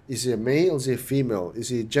on, is he a male, is he a female, is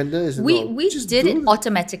he gender, is he We just did do it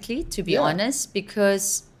automatically, to be Yeah. honest,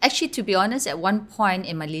 because actually, to be honest, at one point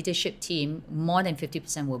in my leadership team, more than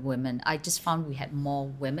 50% were women. I just found we had more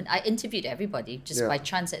women. I interviewed everybody just Yeah. by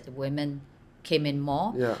chance that the women came in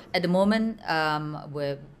more. Yeah. At the moment,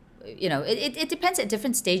 we're, it depends at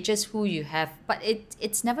different stages who you have, but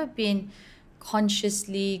it's never been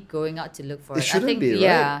consciously going out to look for it. It shouldn't be, right?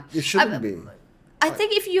 Yeah. It shouldn't be. I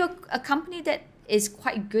think if you're a company that is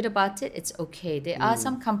quite good about it, it's okay. There are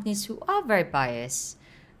some companies who are very biased,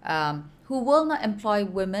 who will not employ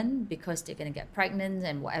women because they're going to get pregnant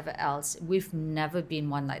and whatever else. We've never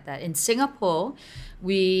been one like that. In Singapore,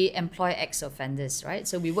 we employ ex-offenders, right?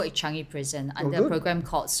 So we work at Changi Prison under a good. program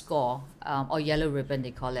called SCORE, or Yellow Ribbon,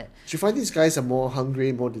 they call it. Do you find these guys are more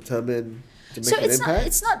hungry, more determined to make So an it's impact?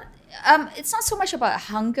 it's not so much about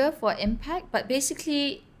hunger for impact, but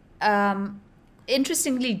basically,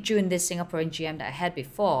 interestingly, June, this Singaporean GM that I had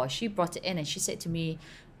before, she brought it in and she said to me,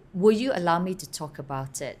 will you allow me to talk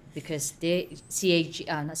about it? Because Changi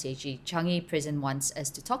Prison wants us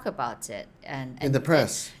to talk about it. And In the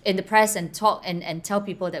press. In the press and talk and tell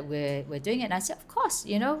people that we're doing it. And I said, of course,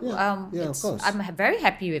 of course. I'm very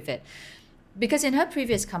happy with it. Because in her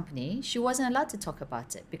previous company, she wasn't allowed to talk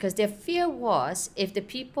about it because their fear was if the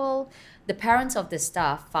parents of the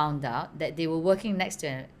staff found out that they were working next to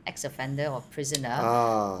an ex-offender or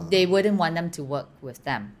prisoner, they wouldn't want them to work with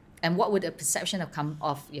them. And what would the perception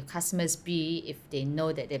of your customers be if they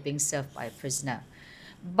know that they're being served by a prisoner?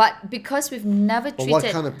 But because we've never treated... But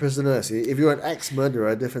what kind of prisoner? See, if you're an ex-murderer,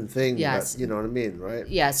 a different thing, Yes. but you know what I mean, right?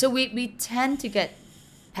 Yeah, so we tend to get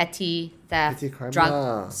petty theft, Petty crime,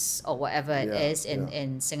 drugs, or whatever it is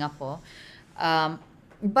in Singapore.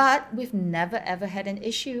 But we've never ever had an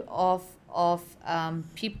issue of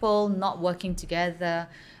people not working together.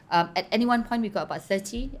 At any one point, we've got about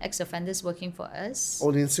 30 ex-offenders working for us.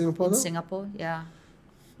 Only in Singapore, In though? Singapore, yeah.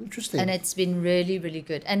 Interesting. And it's been really, really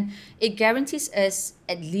good. And it guarantees us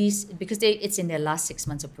at least, because it's in their last 6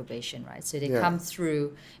 months of probation, right? So they come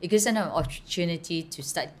through, it gives them an opportunity to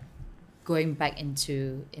start going back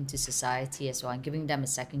into society as well and giving them a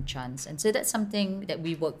second chance. And so that's something that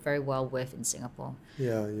we work very well with in Singapore.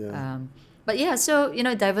 Yeah. But yeah, so,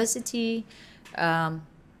 diversity,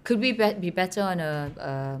 could we be better on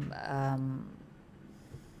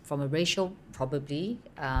from a racial? Probably.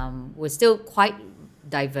 We're still quite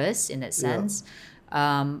diverse in that sense.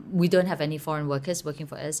 We don't have any foreign workers working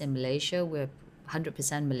for us in Malaysia. We're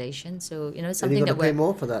 100% Malaysian, so something and that pay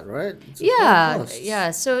more for that, right?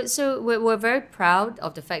 Yeah. So we're very proud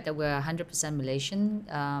of the fact that we're 100% Malaysian,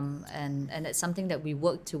 and it's something that we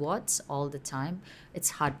work towards all the time. It's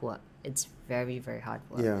hard work. It's very, very hard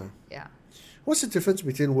work. Yeah. What's the difference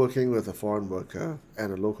between working with a foreign worker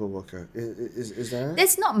and a local worker? Is there?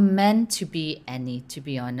 There's not meant to be any, to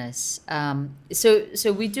be honest.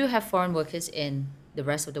 So we do have foreign workers in the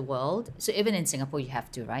rest of the world. So even in Singapore, you have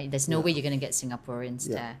to, right? There's no way you're going to get Singaporeans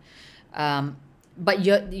there. But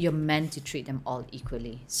you're meant to treat them all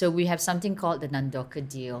equally. So we have something called the Nandoka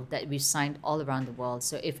deal that we've signed all around the world.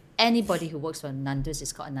 So if anybody who works for Nando's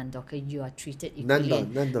is called a Nandoka, you are treated equally.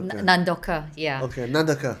 Nandoka, yeah. Okay,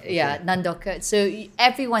 Nandoka. Okay. Yeah, Nandoka. So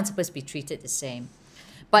everyone's supposed to be treated the same.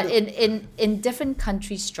 But in different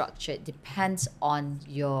country structure, it depends on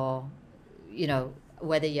your,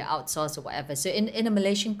 whether you're outsourced or whatever. So in a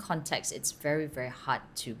Malaysian context, it's very, very hard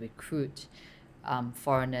to recruit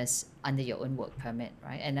foreigners under your own work permit,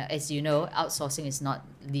 right? And as you know, outsourcing is not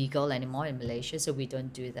legal anymore in Malaysia, so we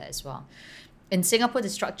don't do that as well. In Singapore, the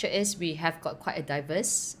structure is we have got quite a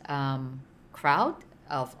diverse crowd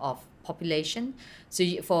of population. So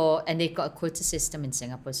and they've got a quota system in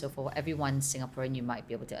Singapore. So for every one Singaporean, you might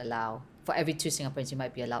be able to allow, for every 2 Singaporeans, you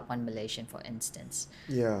might be allowed 1 Malaysian, for instance.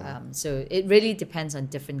 Yeah. So it really depends on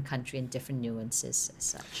different country and different nuances as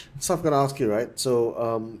such. So I've got to ask you, right?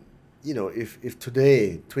 So, if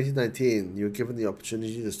today, 2019, you're given the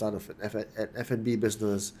opportunity to start an F&B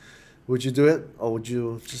business, would you do it? Or would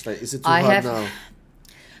you just is it too hard now?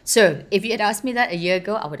 So if you had asked me that a year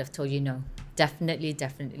ago, I would have told you no. Definitely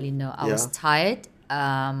no. I was tired.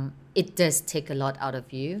 It does take a lot out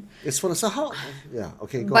of you. It's for the how? Yeah,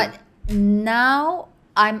 okay, go But on. now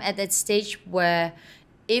I'm at that stage where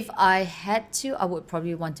if I had to, I would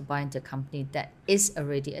probably want to buy into a company that is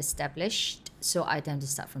already established, so I don't have to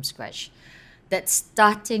start from scratch. That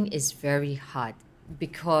starting is very hard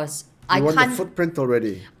because You want the footprint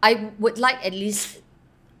already. I would like at least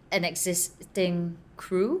an existing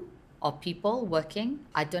crew or people working.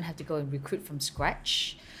 I don't have to go and recruit from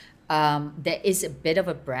scratch. There is a bit of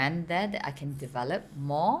a brand there that I can develop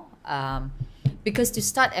more. Because to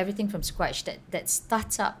start everything from scratch, that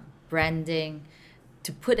startup branding,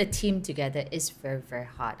 to put a team together is very, very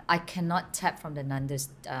hard. I cannot tap from the Nando's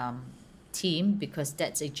team because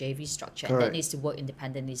that's a JV structure and that needs to work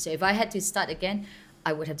independently. So if I had to start again,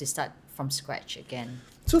 I would have to start from scratch again.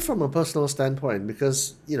 So from a personal standpoint,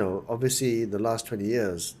 because, you know, obviously in the last 20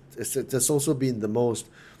 years, it's also been the most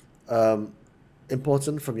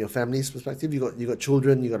important from your family's perspective. You got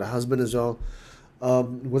children, you got a husband as well.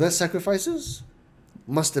 Were there sacrifices?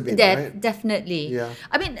 Must have been, right? Definitely. Yeah.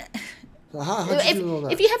 I mean, how did you do all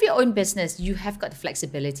that? if you have your own business, you have got the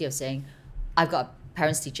flexibility of saying, I've got a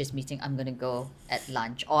parents-teachers meeting, I'm going to go at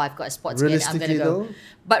lunch. Or I've got a sports game, I'm going to go.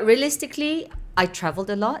 But realistically, I traveled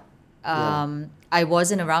a lot. I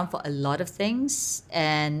wasn't around for a lot of things,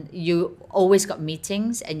 and you always got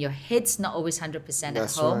meetings and your head's not always 100%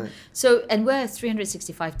 at home. Right. So, and we're a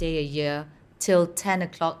 365 day a year till 10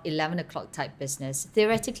 o'clock, 11 o'clock type business.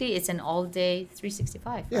 Theoretically, it's an all day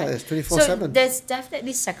 365. Yeah, right? it's 24/7. So there's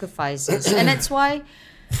definitely sacrifices. And that's why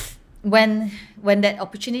when that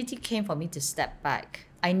opportunity came for me to step back,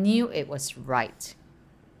 I knew it was right.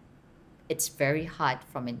 It's very hard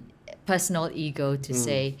from a personal ego to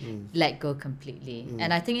say, let go completely.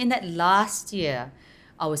 And I think in that last year,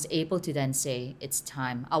 I was able to then say, it's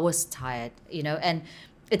time. I was tired, you know, and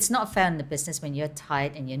it's not fair in the business when you're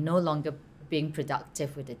tired and you're no longer being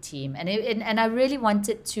productive with the team. And I really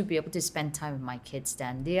wanted to be able to spend time with my kids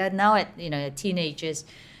then. They are now teenagers.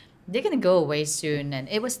 They're going to go away soon, and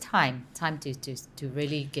it was time to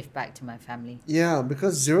really give back to my family. Yeah,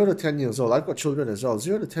 because 0 to 10 years old, I've got children as well.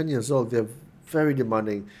 0 to 10 years old, they're very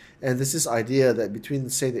demanding. And there's this idea that between,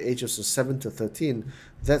 say, the ages of 7 to 13,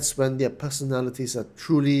 that's when their personalities are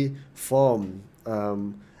truly formed.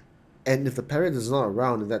 And if the parent is not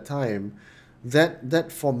around at that time,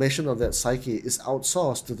 that formation of that psyche is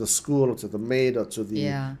outsourced to the school or to the maid or to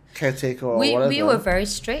the caretaker or whatever. We were very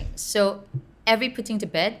strict. So every putting to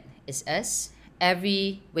bed is us.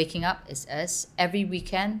 Every waking up is us. Every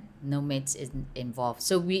weekend, no maids is involved.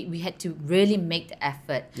 So we had to really make the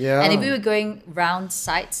effort. Yeah. And if we were going round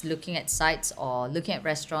sites, looking at sites or looking at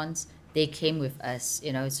restaurants, they came with us,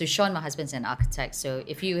 you know. So Sean, my husband's an architect. So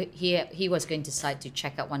if he was going to site to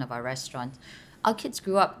check out one of our restaurants, our kids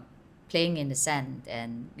grew up playing in the sand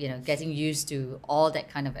and, you know, getting used to all that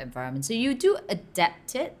kind of environment. So you do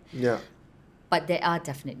adapt it. Yeah. But there are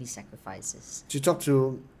definitely sacrifices. Do you talk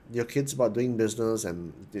to your kids about doing business,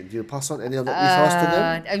 and do you pass on any of that ethos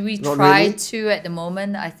to them? We Not try really? to at the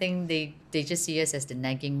moment. I think they just see us as the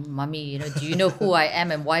nagging mummy, you know, do you know who I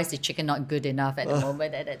am and why is the chicken not good enough at the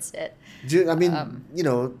moment? And that's it. You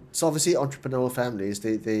know, it's obviously entrepreneurial families.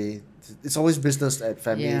 They it's always business at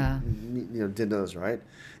family dinners, right?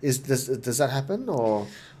 Does that happen, or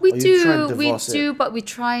we are you trying to do divorce it? but we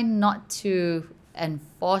try not to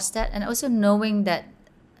enforce that, and also knowing that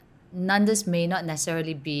Nando's may not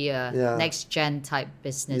necessarily be a next gen type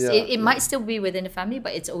business. It might still be within the family,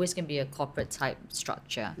 but it's always going to be a corporate type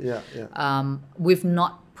structure. We've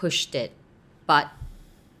not pushed it, but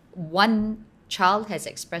one child has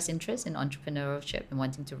expressed interest in entrepreneurship and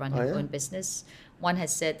wanting to run his own business. One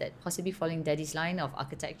has said that possibly following daddy's line of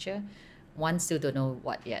architecture. One still don't know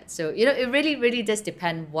what yet. So, you know, it really, really does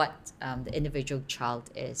depend what the individual child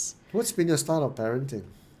is. What's been your style of parenting?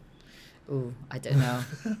 Oh, I don't know.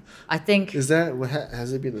 I think... Has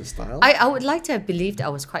it been a style? I would like to have believed I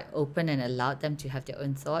was quite open and allowed them to have their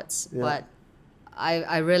own thoughts. But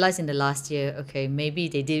I realized in the last year, okay, maybe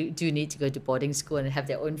they do need to go to boarding school and have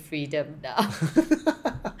their own freedom now.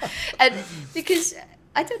 And because,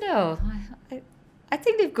 I don't know, I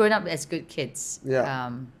think they've grown up as good kids.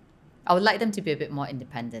 I would like them to be a bit more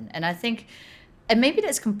independent. And I think, and maybe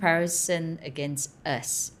that's comparison against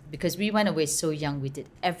us, because we went away so young, we did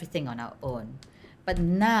everything on our own. But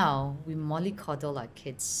now we mollycoddle our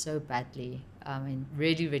kids so badly. I mean,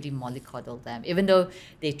 really, really mollycoddle them, even though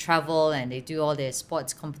they travel and they do all their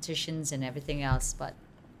sports competitions and everything else. But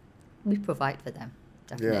we provide for them,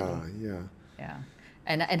 definitely. Yeah.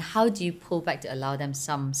 And how do you pull back to allow them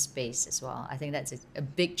some space as well? I think that's a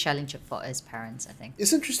big challenge for us parents, I think.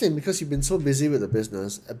 It's interesting because you've been so busy with the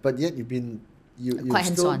business, but yet you've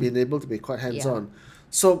still been able to be quite hands-on. Yeah.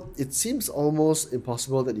 So it seems almost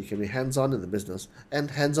impossible that you can be hands-on in the business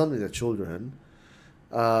and hands-on with your children,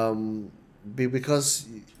 because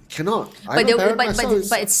you cannot. But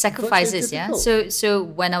it's sacrifices, yeah. So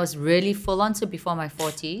when I was really full-on, so before my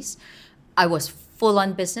 40s, I was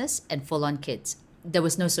full-on business and full-on kids. There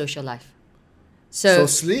was no social life. So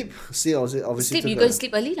sleep. See, obviously sleep, took you go to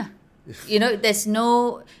sleep early lah. You know, there's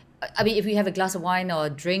no. I mean, if we have a glass of wine or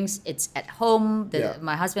drinks, it's at home.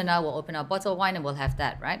 My husband and I will open our bottle of wine and we'll have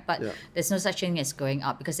that, right? But there's no such thing as going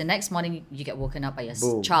out, because the next morning you get woken up by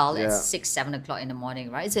your child at 6, 7 o'clock in the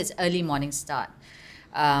morning, right? So it's early morning start.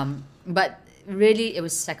 But really, it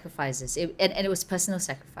was sacrifices, and it was personal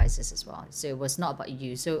sacrifices as well. So it was not about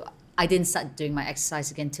you. So I didn't start doing my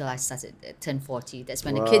exercise again till I turned 40. That's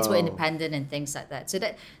when the kids were independent and things like that. So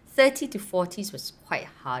that 30 to 40s was quite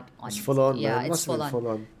hard on. It's full on, yeah, man. it's full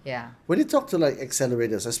on. Yeah. When you talk to like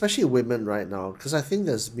accelerators, especially women right now, because I think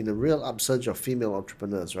there's been a real upsurge of female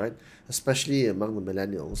entrepreneurs, right? Especially among the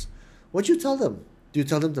millennials. What do you tell them? Do you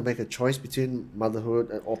tell them to make a choice between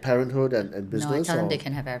motherhood or parenthood and business? No, I tell them they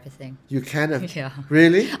can have everything. You can have. Yeah.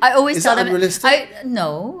 Really? I always Is tell that them. unrealistic?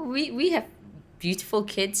 No, we have beautiful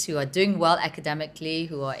kids who are doing well academically,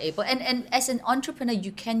 who are able, and as an entrepreneur,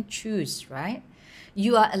 you can choose, right?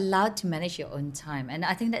 You are allowed to manage your own time. And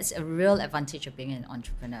I think that's a real advantage of being an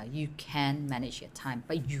entrepreneur. You can manage your time,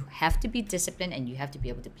 but you have to be disciplined and you have to be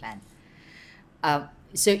able to plan.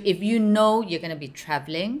 So if you know you're going to be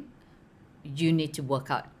traveling, you need to work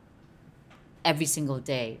out every single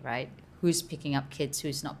day, right? Who's picking up kids,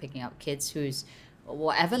 who's not picking up kids, who's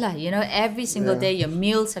whatever lah. You know, every single day your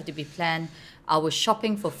meals have to be planned. Our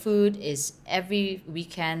shopping for food is every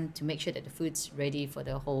weekend to make sure that the food's ready for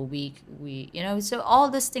the whole week. So all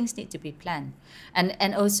those things need to be planned.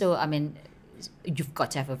 And also, I mean, you've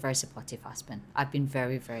got to have a very supportive husband. I've been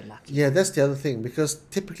very, very lucky. Yeah, that's the other thing, because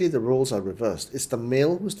typically the roles are reversed. It's the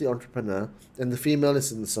male who's the entrepreneur and the female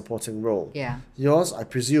is in the supporting role. Yeah. Yours, I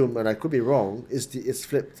presume, and I could be wrong, it's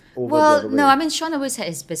flipped over the Well, other way. no, I mean, Sean always had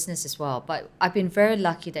his business as well, but I've been very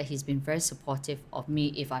lucky that he's been very supportive of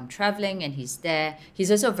me if I'm traveling and he's there.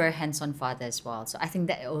 He's also a very hands-on father as well. So I think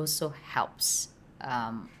that also helps.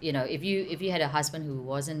 If you had a husband who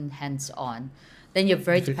wasn't hands-on, then you're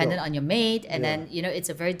very dependent on your maid, and then it's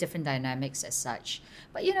a very different dynamics as such.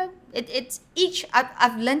 But it's each.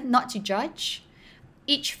 I've learned not to judge.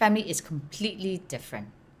 Each family is completely different,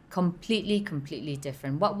 completely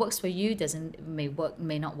different. What works for you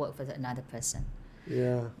may not work for another person.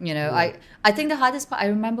 Yeah. I think the hardest part. I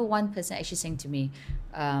remember one person actually saying to me,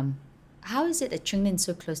 how is it that Chung Lynn is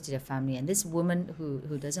so close to their family? And this woman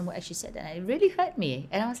who doesn't work, actually said that, and it really hurt me.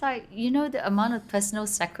 And I was like, the amount of personal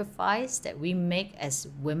sacrifice that we make as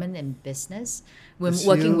women in business,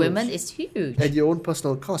 working women, is huge. At your own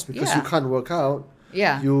personal cost, because you can't work out.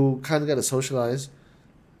 Yeah. You can't get to socialize.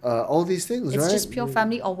 All these things, it's right? just pure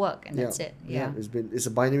family or work, and that's it. Yeah. It's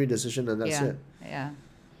a binary decision, and that's it. Yeah.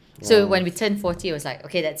 So when we turned 40, it was like,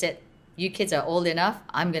 okay, that's it. You kids are old enough.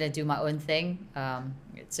 I'm gonna do my own thing.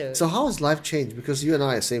 So how has life changed? Because you and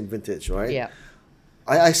I are same vintage, right? Yeah.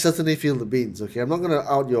 I certainly feel the beans, okay? I'm not going to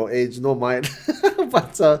out your age, nor mine.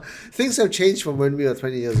 But things have changed from when we were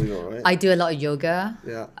 20 years ago, right? I do a lot of yoga.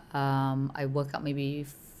 Yeah. I work out maybe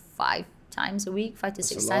 5 times a week, 5 to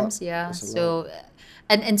 6 lot. times. Yeah. That's a So,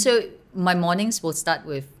 and so my mornings will start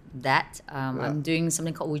with that. I'm doing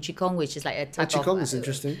something called Wujikong, which is like a type of... Qigong is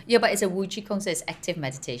interesting. Yeah, but it's a Wujikong, so it's active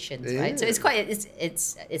meditations, right? So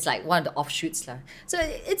it's like one of the offshoots lah. So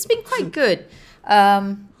it's been quite good.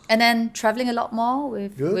 And then traveling a lot more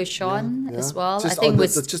with Sean as well. Just, I think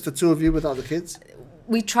just the two of you without the kids?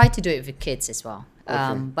 We try to do it with kids as well.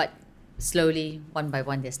 Okay. But slowly, one by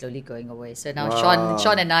one, they're slowly going away. So now Wow.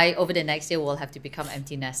 Sean and I, over the next year, will have to become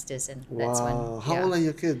empty nesters. And that's when... How old are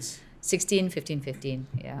your kids? 16, 15, 15.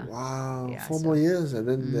 Yeah. Wow. Yeah, 4 more years, and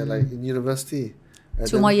then they're like in university. And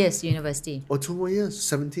 2 more years, university. Oh, 2 more years?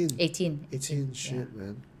 17? 18. 18, shit,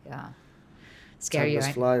 man. Yeah. Scary, Time right?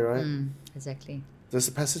 must fly, right? Exactly. Does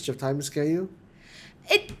the passage of time scare you?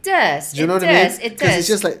 It does. Do you know what I mean? It 'Cause does. it's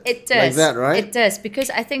just like that, right? It does, because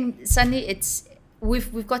I think suddenly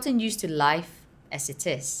we've gotten used to life as it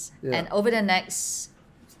is, and over the next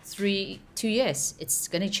 2 years, it's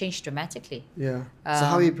going to change dramatically. Yeah. So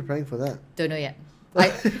how are you preparing for that? Don't know yet.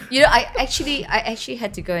 I actually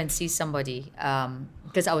had to go and see somebody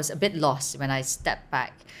because I was a bit lost when I stepped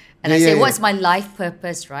back. And I said, what's my life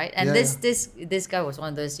purpose, right? And this guy was one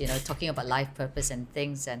of those, talking about life purpose and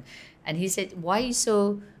things. And he said, why are you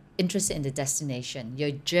so interested in the destination?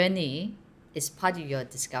 Your journey is part of your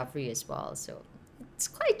discovery as well. So it's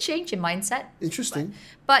quite a change in mindset. Interesting.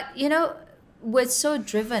 But we're so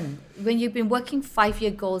driven. When you've been working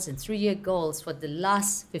 5-year goals and 3-year goals for the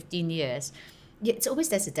last 15 years, it's always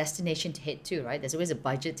there's a destination to hit too, right? There's always a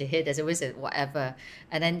budget to hit. There's always a whatever.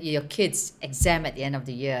 And then your kids' exam at the end of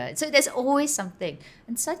the year. So there's always something.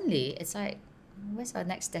 And suddenly it's like, where's our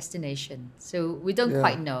next destination? So we don't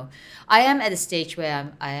quite know. I am at a stage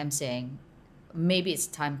where I am saying, maybe it's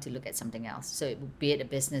time to look at something else. So be it a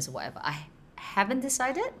business or whatever. I haven't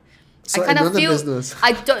decided. So I kind of another feel business.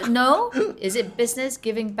 I don't know. Is it business,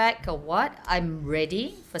 giving back, or what? I'm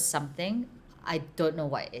ready for something. I don't know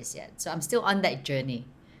what it is yet. So I'm still on that journey.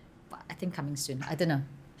 But I think coming soon. I don't know.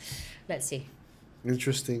 Let's see.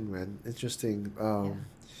 Interesting, man. Interesting.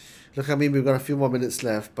 Look, I mean, we've got a few more minutes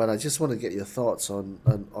left, but I just want to get your thoughts on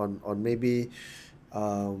maybe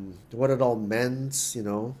what it all meant, you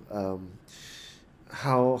know,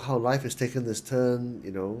 how life has taken this turn,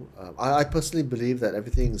 you know. I personally believe that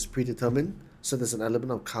everything is predetermined, so there's an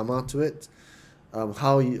element of karma to it.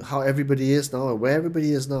 How everybody is now and where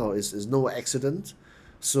everybody is now is no accident.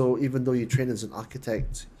 So even though you trained as an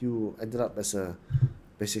architect, you ended up as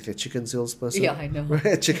basically a chicken salesperson. Yeah, I know. Right?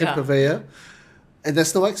 A chicken purveyor. And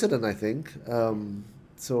that's no accident, I think.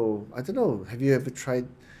 So I don't know. Have you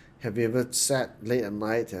ever sat late at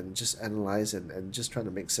night and just analyzed and just trying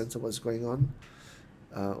to make sense of what's going on?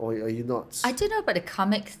 Or are you not? I don't know about the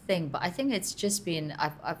karmic thing, but I think it's just been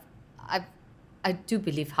I do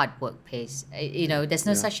believe hard work pays. You know, there's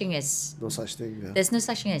no such thing as no such thing. Yeah. There's no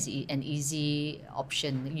such thing as an easy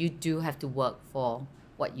option. You do have to work for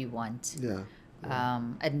what you want. Yeah.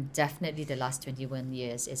 And definitely the last 21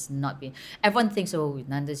 years, it's not been... Everyone thinks, oh,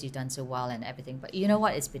 Nando's, you've done so well and everything. But you know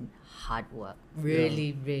what? It's been hard work.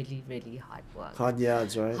 Really, really, really hard work. Hard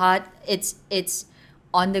yards, right? Hard. It's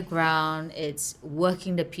on the ground. It's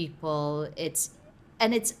working the people. It's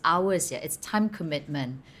hours, yeah. It's time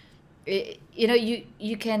commitment. You know,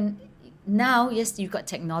 you can... Now, yes, you've got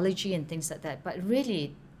technology and things like that. But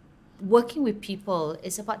really, working with people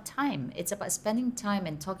is about time. It's about spending time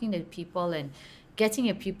and talking to people and getting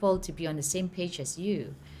your people to be on the same page as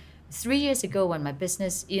you. 3 years ago, when my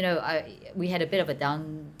business, you know, we had a bit of a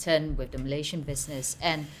downturn with the Malaysian business,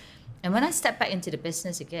 and when I stepped back into the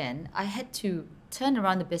business again, I had to turn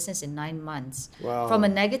around the business in 9 months. Wow. From a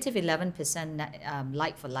negative 11%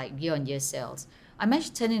 like-for-like year-on-year sales. I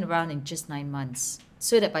managed to turn it around in just 9 months.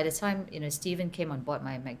 So that by the time, you know, Stephen came on board,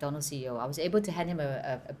 my McDonald's CEO, I was able to hand him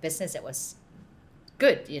a business that was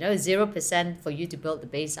good, you know, 0% for you to build the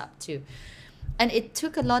base up to. And it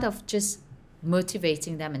took a lot of just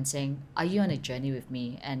motivating them and saying, are you on a journey with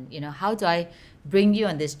me? And, you know, how do I bring you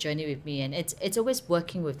on this journey with me? And it's always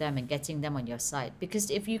working with them and getting them on your side. Because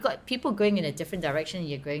if you got people going in a different direction and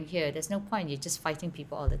you're going here, there's no point. You're just fighting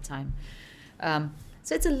people all the time.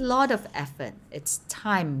 So it's a lot of effort. It's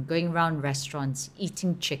time going around restaurants,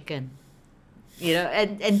 eating chicken, you know,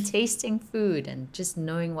 and tasting food and just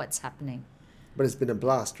knowing what's happening. But it's been a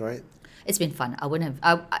blast, right? It's been fun. I wouldn't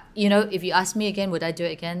have, you know, if you ask me again, would I do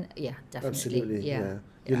it again? Yeah, definitely. Absolutely, yeah.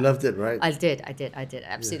 You loved it, right? I did.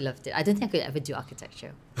 Absolutely loved it. I don't think I could ever do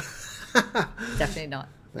architecture. Definitely not.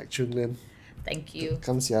 Like Chung Lynn. Thank you.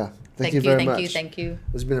 Comes, yeah. Thank you very much. Thank you.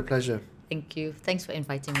 It's been a pleasure. Thank you. Thanks for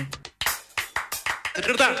inviting me.